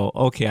you go,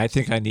 okay, I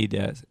think I need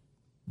to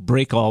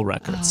break all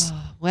records?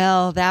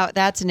 Well,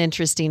 that's an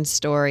interesting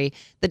story.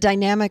 The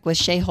dynamic with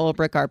Shay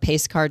Holbrook, our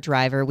pace car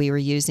driver, we were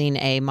using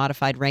a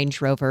modified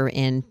Range Rover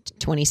in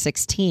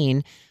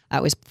 2016.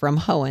 It was from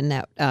Hohen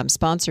that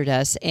sponsored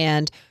us,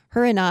 and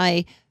her and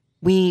I,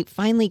 we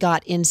finally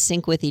got in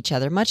sync with each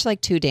other, much like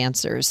 2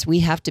 dancers.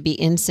 We have to be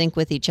in sync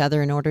with each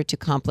other in order to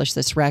accomplish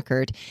this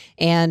record.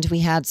 And we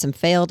had some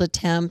failed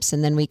attempts,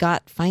 and then we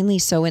got finally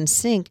so in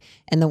sync.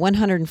 And the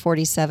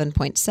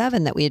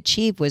 147.7 that we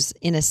achieved was,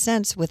 in a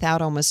sense,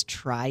 without almost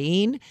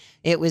trying.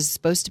 It was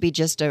supposed to be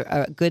just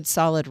a good,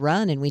 solid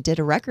run, and we did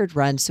a record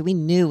run. So we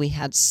knew we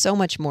had so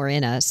much more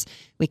in us.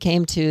 We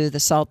came to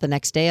the Salt the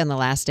next day on the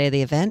last day of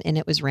the event, and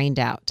it was rained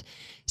out.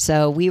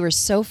 So we were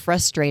so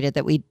frustrated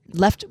that we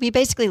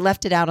basically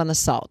left it out on the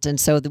Salt. And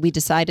so we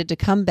decided to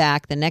come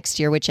back the next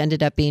year, which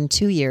ended up being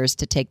 2 years,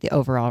 to take the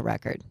overall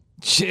record.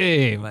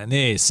 Gee, my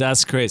niece,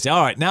 that's crazy.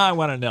 All right, now I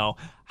want to know,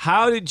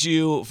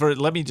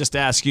 let me just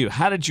ask you,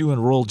 how did you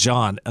enroll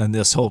John in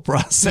this whole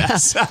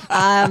process?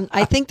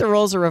 I think the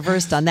roles are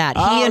reversed on that.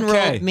 He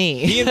enrolled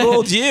me. He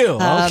enrolled you.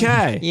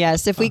 Okay.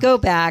 Yes. If we go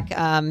back,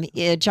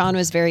 John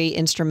was very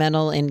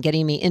instrumental in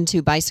getting me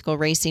into bicycle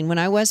racing when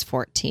I was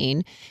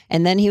 14.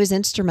 And then he was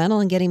instrumental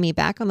in getting me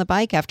back on the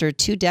bike after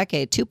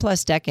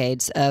 2+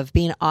 decades of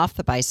being off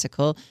the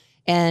bicycle.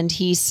 And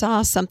he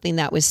saw something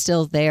that was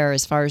still there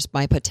as far as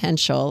my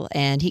potential,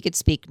 and he could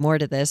speak more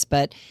to this,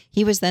 but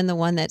he was then the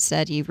one that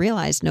said he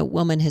realized no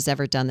woman has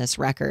ever done this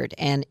record,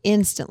 and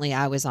instantly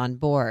I was on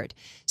board.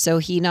 So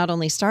he not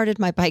only started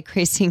my bike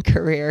racing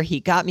career, he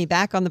got me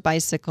back on the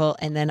bicycle,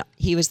 and then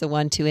he was the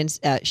one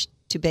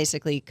to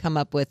basically come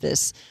up with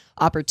this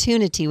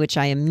opportunity, which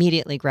I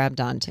immediately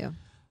grabbed onto.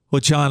 Well,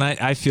 John,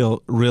 I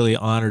feel really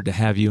honored to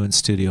have you in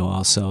studio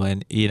also.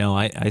 And,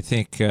 I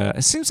think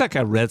it seems like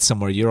I read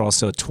somewhere you're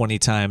also a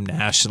 20-time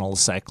national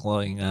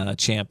cycling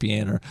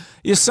champion, or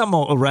you're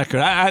a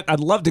record. I'd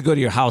love to go to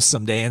your house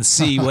someday and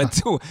see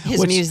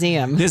his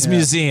museum. His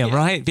museum,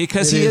 right?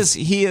 Because he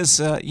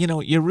is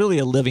you're really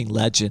a living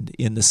legend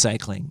in the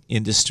cycling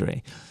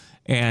industry.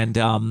 And,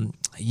 the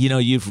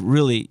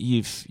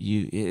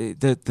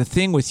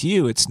thing with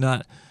you, it's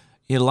not...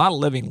 A lot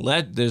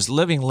of there's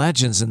living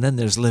legends, and then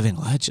there's living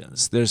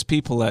legends. There's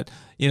people that,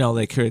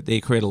 they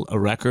create a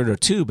record or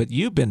 2, but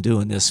you've been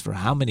doing this for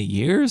how many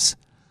years?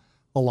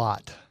 A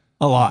lot.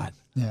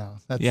 Yeah,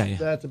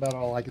 that's about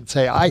all I can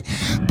say. I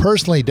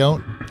personally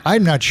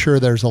I'm not sure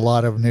there's a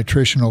lot of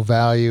nutritional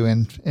value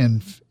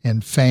in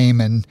fame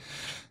and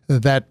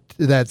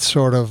that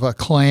sort of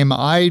acclaim.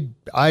 I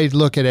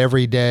look at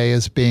every day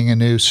as being a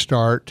new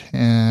start,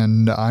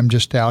 and I'm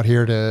just out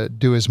here to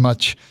do as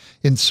much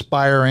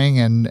inspiring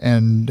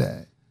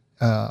and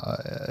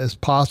as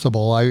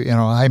possible.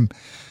 I'm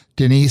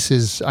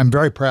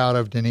very proud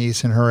of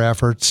Denise and her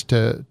efforts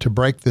to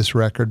break this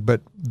record,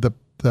 but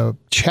the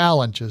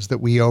challenges that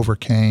we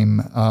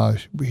overcame,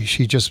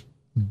 she just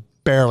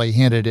barely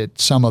hinted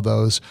at some of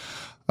those,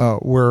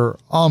 were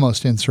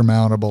almost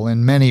insurmountable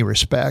in many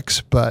respects,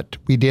 but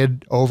we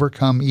did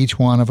overcome each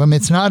one of them.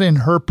 It's not in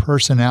her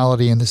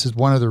personality, and this is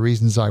one of the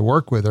reasons I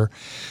work with her,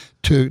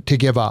 to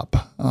give up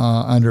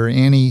under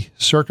any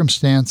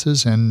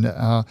circumstances, and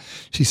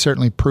she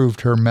certainly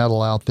proved her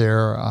mettle out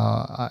there.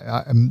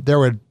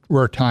 There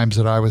were times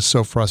that I was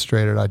so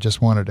frustrated I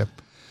just wanted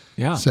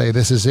to say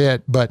this is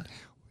it, but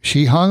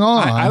she hung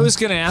on. I was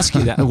going to ask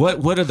you that.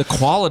 What are the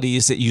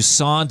qualities that you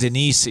saw in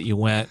Denise that you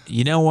went,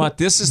 you know what,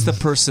 this is the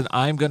person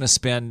I'm going to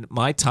spend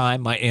my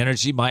time, my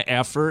energy, my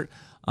effort,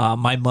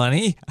 my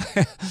money,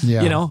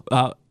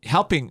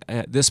 helping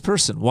this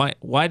person.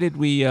 Why did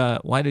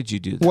you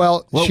do that?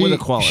 Well, what were the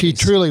qualities? She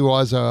truly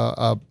was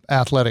a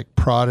athletic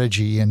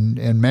prodigy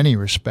in many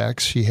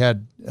respects. She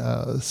had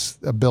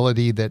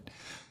ability that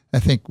I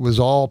think was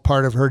all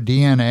part of her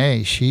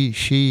DNA.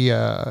 She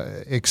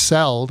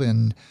excelled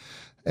in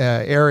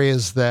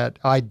areas that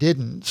I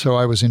didn't, so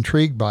I was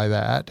intrigued by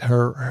that.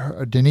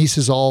 Denise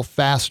is all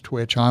fast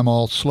twitch, I'm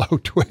all slow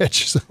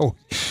twitch, so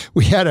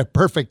we had a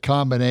perfect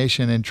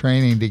combination in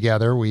training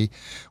together. We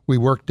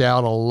worked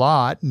out a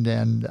lot,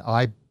 and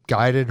I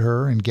guided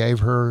her and gave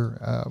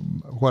her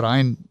what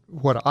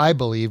I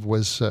believe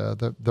was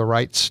the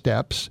right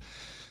steps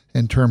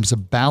in terms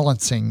of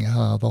balancing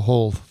the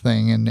whole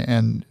thing.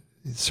 And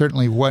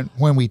certainly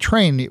when we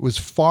trained, it was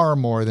far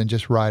more than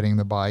just riding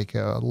the bike.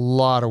 A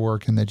lot of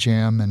work in the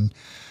gym, and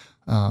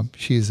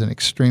she's an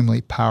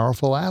extremely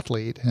powerful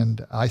athlete,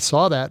 and I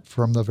saw that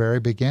from the very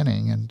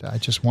beginning, and I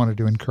just wanted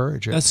to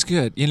encourage her. That's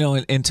good.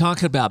 And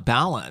talking about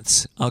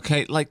balance,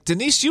 okay, like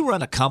Denise, you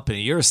run a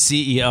company, you're a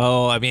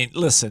CEO. I mean,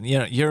 listen,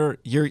 you're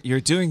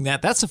doing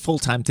that. That's a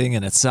full-time thing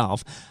in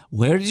itself.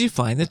 Where did you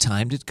find the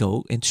time to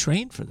go and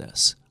train for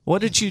this?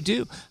 What did you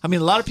do? I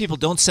mean, a lot of people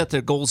don't set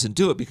their goals and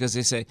do it because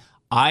they say,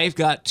 I've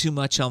got too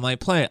much on my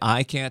plate.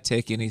 I can't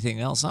take anything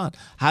else on.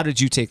 How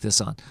did you take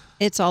this on?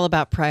 It's all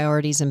about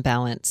priorities and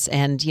balance.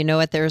 And you know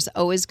what? There's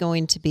always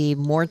going to be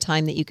more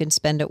time that you can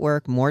spend at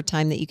work, more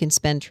time that you can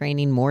spend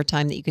training, more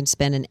time that you can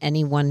spend in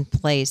any one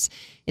place.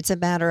 It's a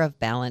matter of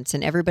balance.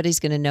 And everybody's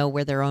going to know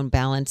where their own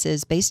balance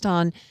is based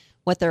on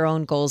what their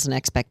own goals and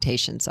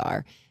expectations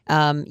are.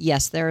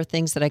 Yes, there are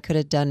things that I could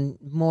have done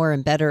more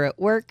and better at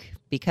work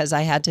because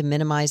I had to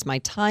minimize my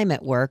time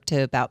at work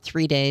to about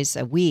 3 days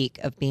a week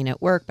of being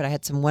at work. But I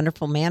had some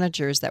wonderful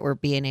managers that were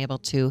being able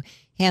to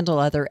handle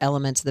other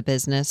elements of the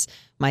business.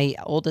 My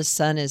oldest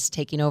son is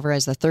taking over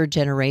as the third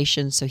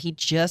generation. So he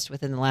just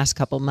within the last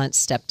couple months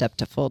stepped up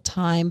to full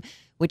time,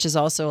 which has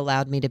also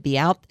allowed me to be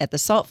out at the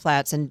salt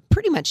flats and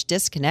pretty much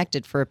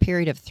disconnected for a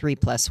period of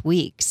 3+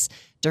 weeks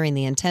during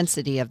the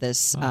intensity of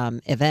this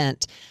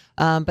event.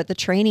 But the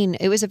training,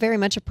 it was very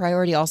much a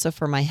priority also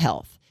for my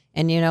health.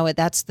 And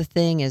that's the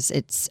thing is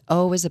it's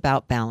always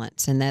about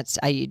balance. And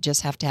you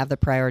just have to have the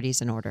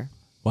priorities in order.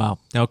 Wow.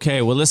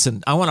 Okay. Well,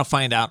 listen, I want to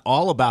find out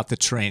all about the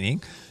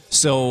training.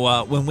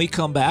 So when we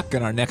come back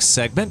in our next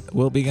segment, I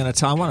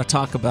want to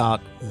talk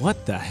about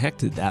what the heck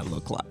did that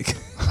look like?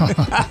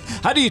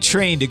 How do you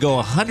train to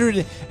go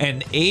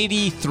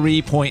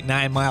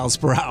 183.9 miles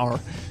per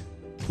hour?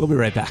 We'll be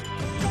right back.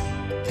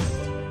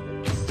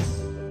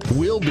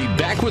 We'll be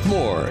back with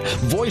more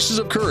Voices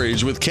of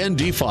Courage with Ken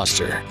D.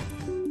 Foster.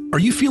 Are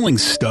you feeling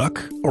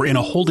stuck or in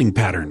a holding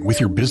pattern with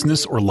your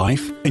business or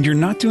life, and you're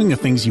not doing the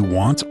things you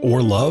want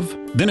or love?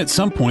 Then at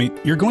some point,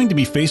 you're going to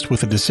be faced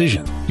with a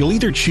decision. You'll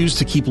either choose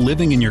to keep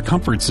living in your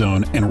comfort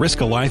zone and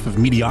risk a life of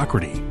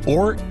mediocrity,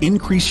 or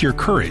increase your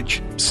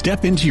courage,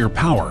 step into your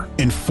power,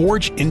 and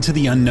forge into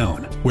the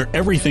unknown, where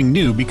everything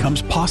new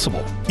becomes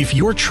possible. If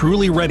you're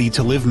truly ready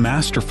to live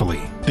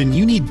masterfully, then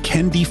you need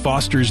Ken D.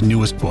 Foster's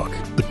newest book,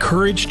 The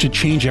Courage to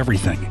Change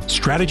Everything,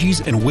 Strategies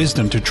and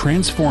Wisdom to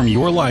Transform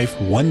Your Life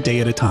One Day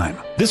at a Time.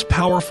 This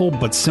powerful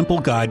but simple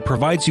guide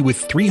provides you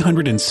with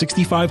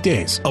 365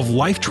 days of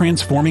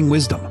life-transforming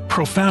wisdom,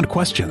 profound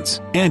questions,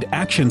 and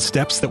action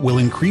steps that will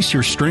increase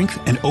your strength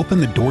and open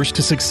the doors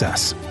to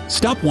success.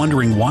 Stop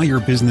wondering why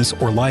your business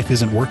or life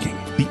isn't working.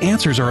 The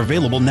answers are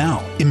available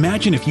now.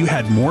 Imagine if you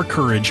had more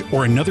courage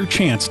or another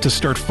chance to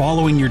start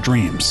following your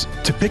dreams.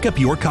 To pick up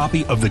your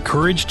copy of The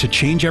Courage to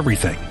Change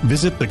Everything,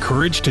 visit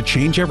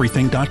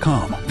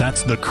thecouragetochangeeverything.com.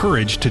 That's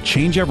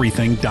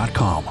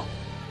thecouragetochangeeverything.com.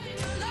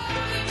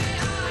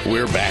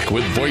 We're back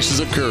with Voices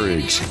of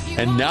Courage.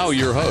 And now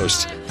your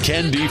host,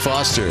 Ken D.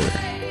 Foster.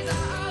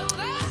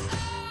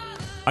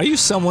 Are you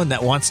someone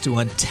that wants to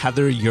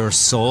untether your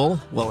soul?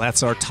 Well,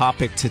 that's our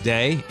topic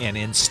today. And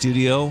in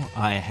studio,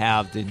 I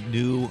have the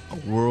new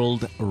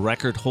world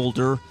record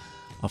holder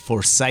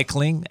for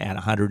cycling at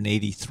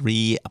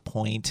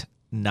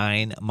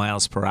 183.9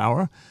 miles per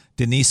hour,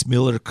 Denise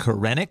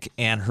Miller-Korenik,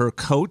 and her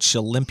coach,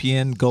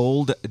 Olympian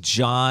gold,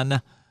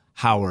 John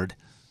Howard.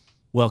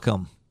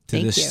 Welcome to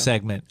Thank this you.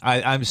 segment.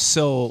 I just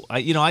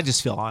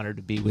feel honored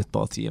to be with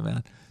both of you,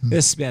 man.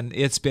 It's been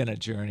a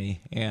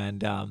journey,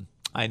 and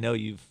I know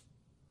you've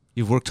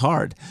worked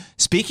hard.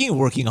 Speaking of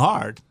working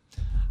hard,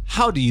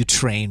 how do you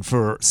train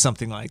for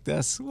something like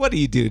this? What do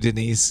you do,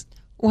 Denise?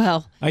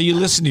 Well, You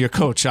listen to your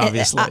coach,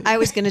 obviously. I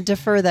was going to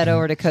defer that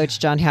over to Coach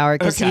John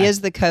Howard because Okay. he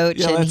is the coach,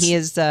 Yeah, and he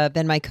has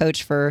been my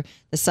coach for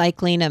the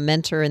cycling, a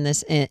mentor in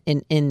this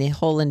in the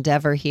whole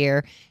endeavor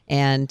here,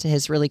 and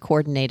has really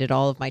coordinated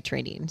all of my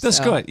training. That's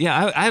So, good.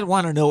 Yeah, I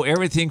want to know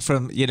everything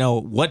from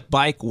what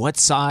bike, what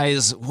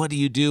size, what do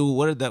you do,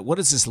 what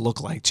does this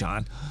look like,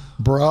 John?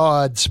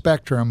 Broad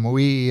spectrum.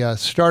 We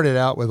started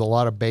out with a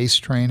lot of base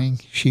training.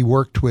 She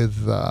worked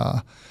with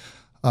a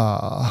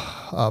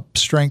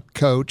strength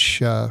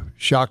coach,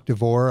 Jacques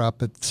Devore,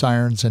 up at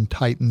Sirens and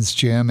Titans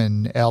Gym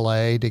in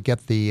L.A. to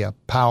get the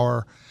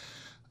power.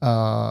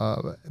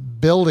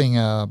 Building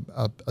a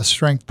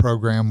strength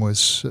program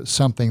was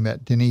something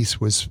that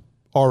Denise was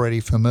already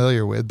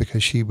familiar with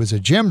because she was a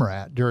gym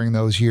rat during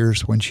those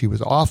years when she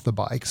was off the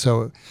bike.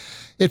 So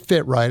it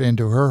fit right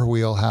into her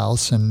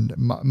wheelhouse. And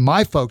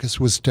my focus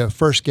was to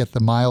first get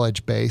the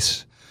mileage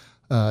base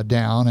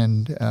down,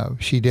 and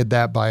she did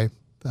that by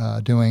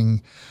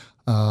doing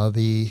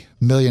the $1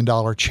 Million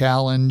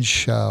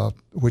Challenge,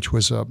 which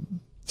was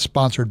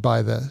sponsored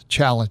by the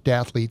Challenged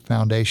Athlete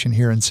Foundation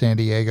here in San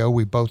Diego.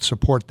 We both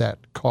support that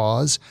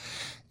cause.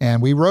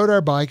 And we rode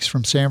our bikes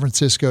from San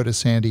Francisco to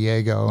San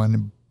Diego.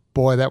 And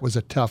boy, that was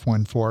a tough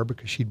one for her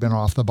because she'd been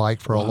off the bike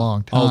for a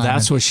long time. Oh,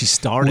 that's where she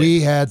started.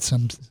 We had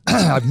some.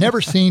 I've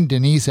never seen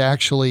Denise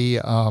actually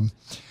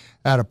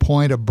at a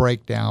point of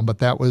breakdown, but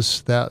that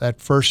was that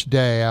first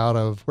day out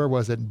of, where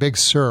was it? Big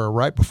Sur,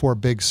 right before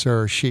Big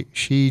Sur.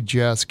 She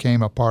just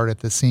came apart at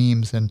the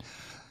seams, and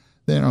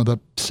the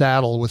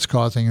saddle was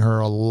causing her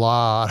a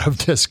lot of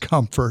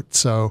discomfort.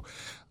 So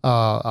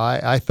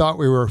I thought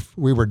we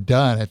were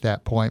done at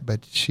that point,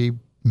 but she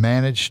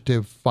managed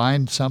to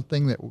find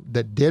something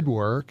that did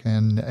work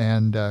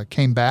and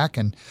came back,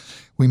 and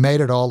we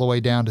made it all the way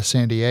down to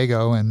San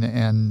Diego,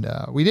 and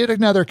we did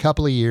another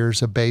couple of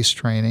years of base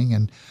training,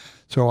 and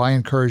so I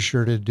encouraged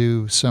her to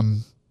do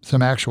some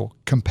actual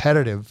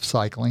competitive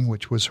cycling,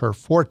 which was her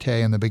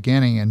forte in the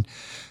beginning,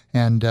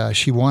 and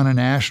she won a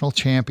national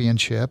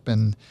championship,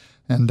 and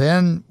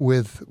then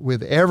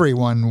with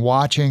everyone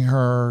watching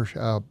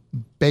her,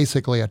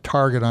 basically a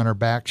target on her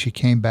back, she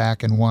came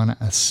back and won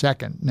a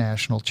second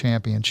national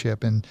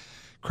championship. In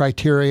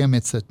Criterium,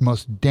 it's the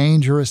most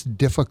dangerous,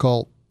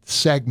 difficult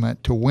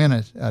segment to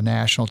win a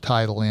national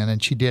title in,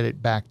 and she did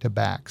it back to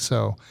back.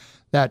 So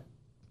that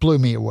blew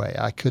me away.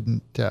 I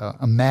couldn't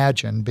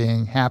imagine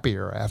being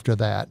happier after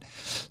that.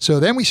 So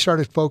then we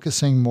started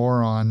focusing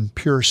more on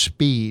pure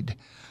speed.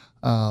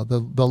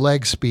 The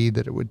leg speed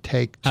that it would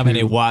take. How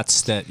many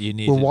watts that you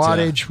needed? Well,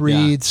 wattage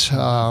reads.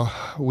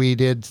 We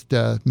did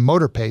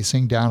motor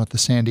pacing down at the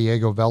San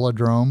Diego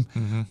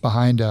Velodrome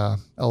behind a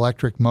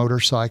electric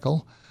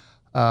motorcycle,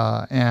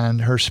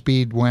 and her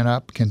speed went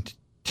up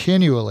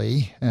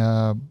continually,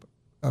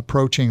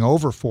 approaching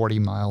over 40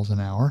 miles an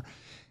hour,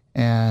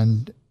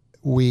 and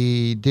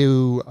we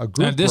do a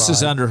group And this ride.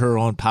 is under her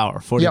own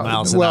power, 40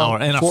 miles an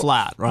hour, and a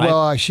flat, right?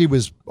 Well, she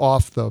was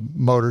off the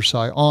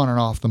motorcycle, on and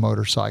off the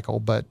motorcycle,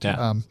 but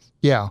that's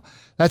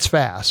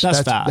fast.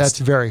 That's fast. That's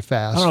very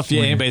fast. I don't know if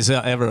anybody's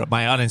ever,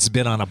 my audience, has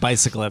been on a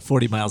bicycle at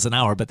 40 miles an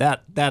hour, but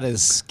that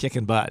is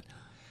kicking butt.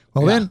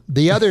 Well, then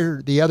the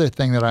other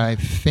thing that I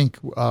think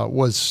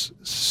was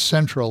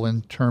central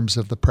in terms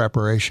of the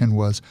preparation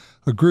was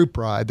a group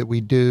ride that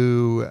we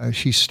do.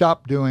 She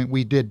stopped doing.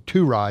 We did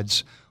 2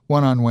 rides.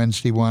 One on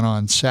Wednesday, one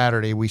on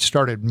Saturday. We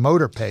started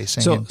motor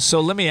pacing.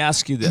 So let me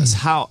ask you this: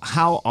 How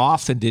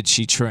often did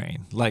she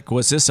train? Like,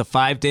 was this a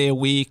 5-day a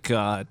week,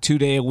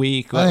 2-day a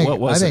week? What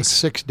was I think this?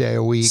 6 day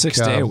a week. 6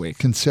 day a week,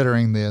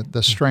 considering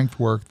the strength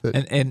work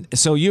that. And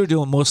so you were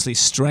doing mostly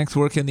strength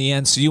work in the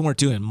end. So you weren't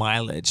doing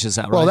mileage, is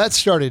that right? Well, that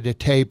started to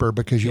taper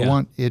because you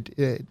want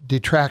it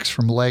detracts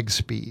from leg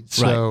speed.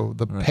 So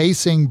the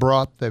pacing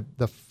brought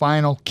the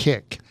final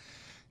kick.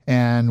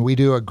 And we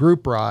do a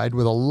group ride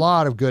with a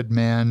lot of good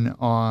men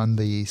on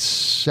the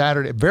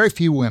Saturday. Very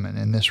few women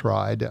in this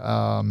ride.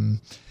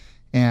 And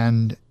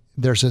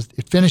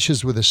it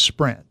finishes with a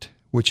sprint,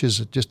 which is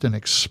just an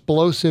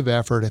explosive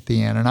effort at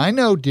the end. And I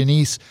know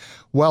Denise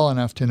well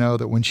enough to know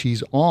that when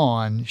she's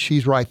on,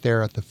 she's right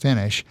there at the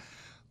finish.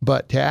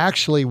 But to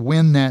actually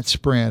win that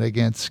sprint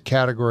against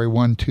category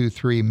 1, 2,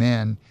 3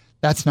 men,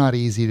 that's not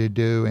easy to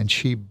do. And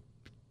she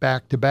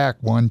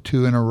back-to-back won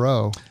 2 in a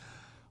row.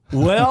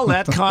 Well,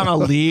 that kind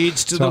of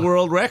leads to the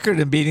world record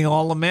in beating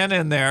all the men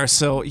in there.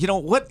 So,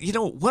 one of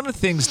the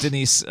things,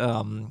 Denise,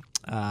 I'm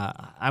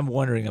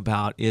wondering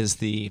about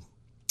is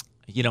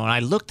and I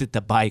looked at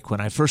the bike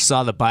when I first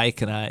saw the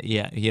bike, and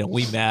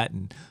we met,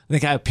 and I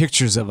think I have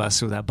pictures of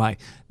us with that bike.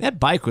 That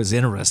bike was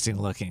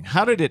interesting looking.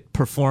 How did it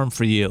perform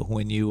for you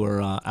when you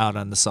were out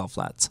on the Salt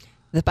Flats?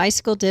 The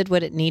bicycle did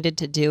what it needed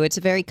to do. It's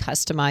a very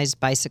customized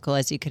bicycle,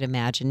 as you could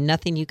imagine.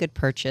 Nothing you could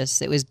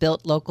purchase. It was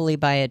built locally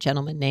by a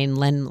gentleman named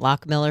Len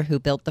Lockmiller, who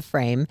built the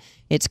frame.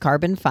 It's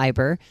carbon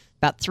fiber,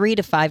 about 3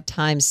 to 5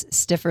 times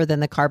stiffer than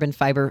the carbon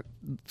fiber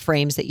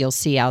frames that you'll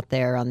see out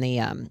there on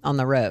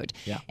the road.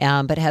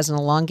 Yeah. But it has an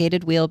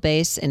elongated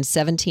wheelbase and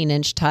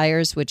 17-inch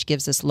tires, which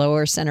gives us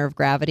lower center of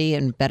gravity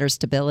and better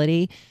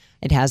stability.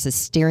 It has a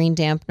steering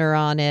dampener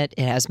on it.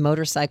 It has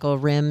motorcycle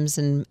rims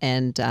and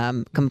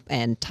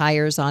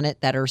tires on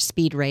it that are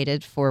speed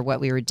rated for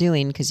what we were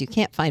doing, because you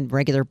can't find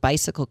regular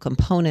bicycle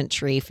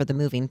componentry for the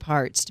moving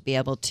parts to be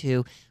able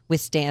to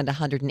withstand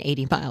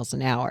 180 miles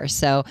an hour.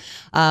 So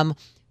a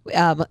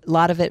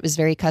lot of it was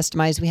very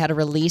customized. We had a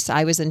release.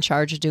 I was in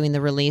charge of doing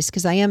the release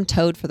because I am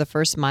towed for the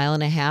first 1.5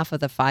 miles of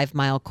the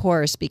 5-mile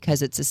course,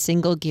 because it's a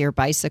single gear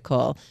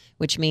bicycle,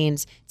 which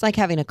means it's like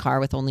having a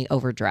car with only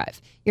overdrive.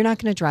 You're not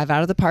going to drive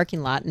out of the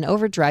parking lot and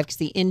overdrive because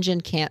the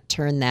engine can't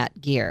turn that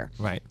gear.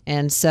 Right.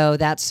 And so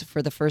that's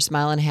for the first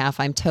 1.5 miles.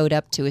 I'm towed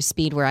up to a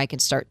speed where I can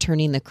start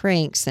turning the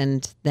cranks,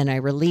 and then I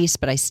release,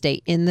 but I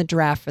stay in the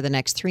draft for the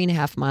next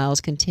 3.5 miles,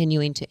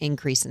 continuing to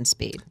increase in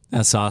speed.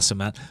 That's awesome,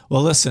 man.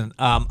 Well, listen,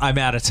 I'm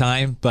out of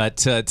time,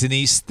 but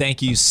Denise,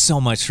 thank you so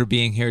much for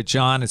being here.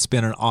 John, it's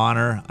been an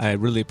honor. I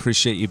really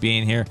appreciate you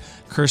being here.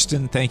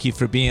 Kirsten, thank you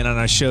for being on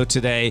our show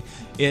today.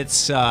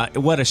 It's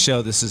what a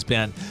show this has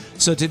been.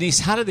 So, Denise,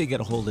 how do they get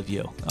a hold of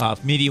you?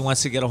 If media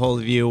wants to get a hold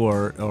of you,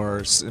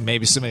 or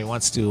maybe somebody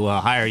wants to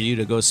hire you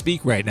to go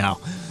speak right now.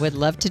 Would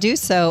love to do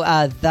so.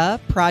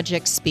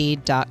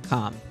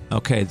 Theprojectspeed.com.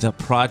 Okay,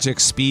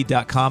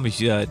 theprojectspeed.com.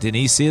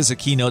 Denise is a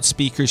keynote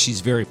speaker. She's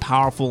very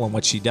powerful in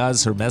what she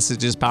does. Her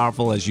message is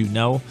powerful, as you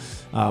know,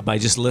 by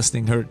just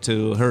listening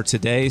to her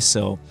today.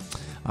 So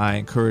I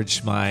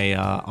encourage my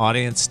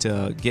audience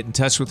to get in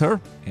touch with her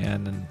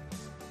and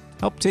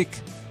help take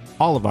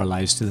all of our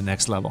lives to the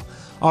next level.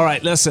 All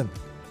right, listen,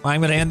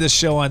 I'm going to end this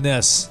show on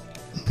this,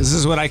 because this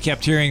is what I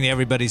kept hearing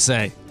everybody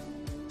say.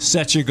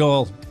 Set your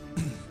goal.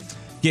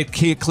 Get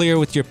clear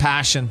with your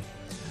passion.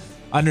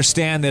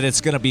 Understand that it's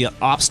going to be an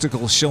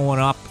obstacle showing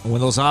up. And when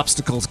those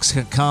obstacles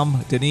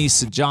come,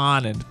 Denise and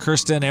John and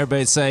Kirsten,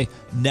 everybody say,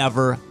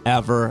 never,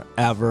 ever,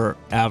 ever,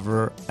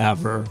 ever,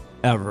 ever,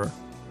 ever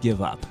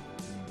give up.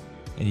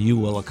 And you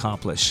will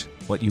accomplish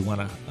what you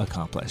want to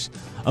accomplish.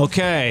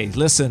 Okay,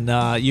 listen,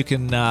 you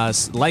can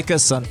like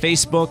us on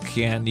Facebook,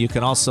 and you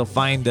can also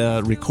find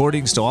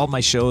recordings to all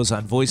my shows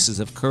on Voices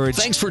of Courage.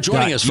 Thanks for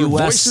joining us for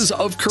Voices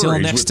of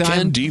Courage with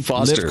Ken D.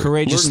 Foster. Live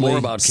courageously, Learn more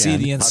about see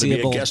Ken, the how to be a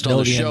unseeable, guest on know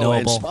the the show, and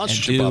unknowable,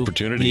 sponsorship and do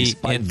opportunities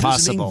the by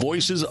impossible.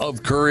 visiting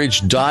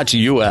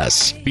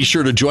voicesofcourage.us. Be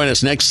sure to join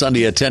us next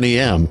Sunday at 10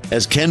 a.m.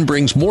 as Ken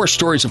brings more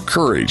stories of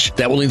courage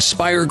that will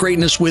inspire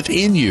greatness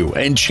within you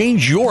and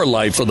change your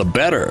life for the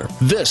better.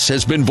 This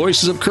has been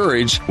Voices of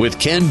Courage with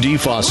Ken D.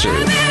 Foster.